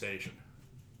conversation.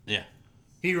 Yeah.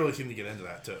 He really seemed to get into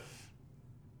that, too.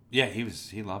 Yeah, he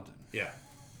loved it. Yeah.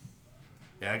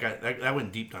 Yeah, that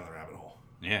went deep down the rabbit hole.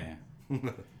 Yeah.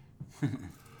 All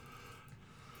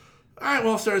right,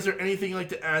 well, sir, is there anything you'd like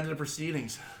to add to the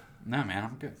proceedings? No, man,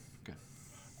 I'm good.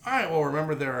 All right, well,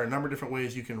 remember there are a number of different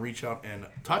ways you can reach out and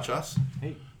touch us.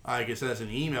 Hey. I guess that's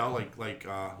an email like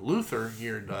Luther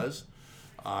here does.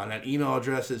 That email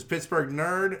address is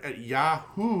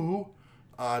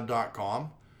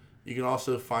pittsburghnerd@yahoo.com. You can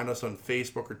also find us on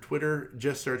Facebook or Twitter.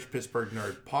 Just search Pittsburgh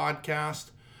Nerd Podcast.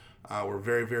 We're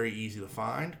very, very easy to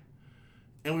find.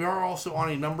 And we are also on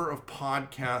a number of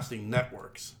podcasting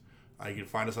networks. You can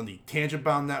find us on the Tangent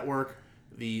Bound Network,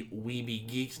 the Weeby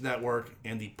Geeks Network,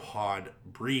 and the Pod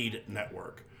Breed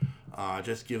Network.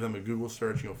 Just give them a Google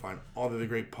search and you'll find all the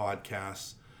great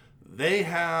podcasts they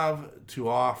have to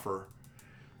offer.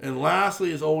 And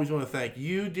lastly, as always, I want to thank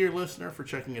you, dear listener, for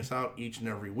checking us out each and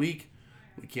every week.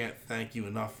 We can't thank you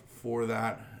enough for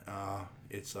that.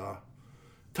 It's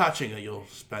touching that you'll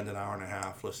spend an hour and a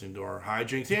half listening to our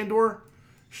hijinks and or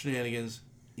shenanigans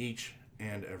each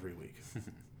and every week.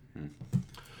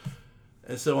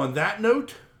 And so on that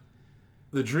note,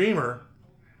 the dreamer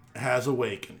has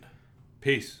awakened.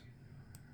 Peace.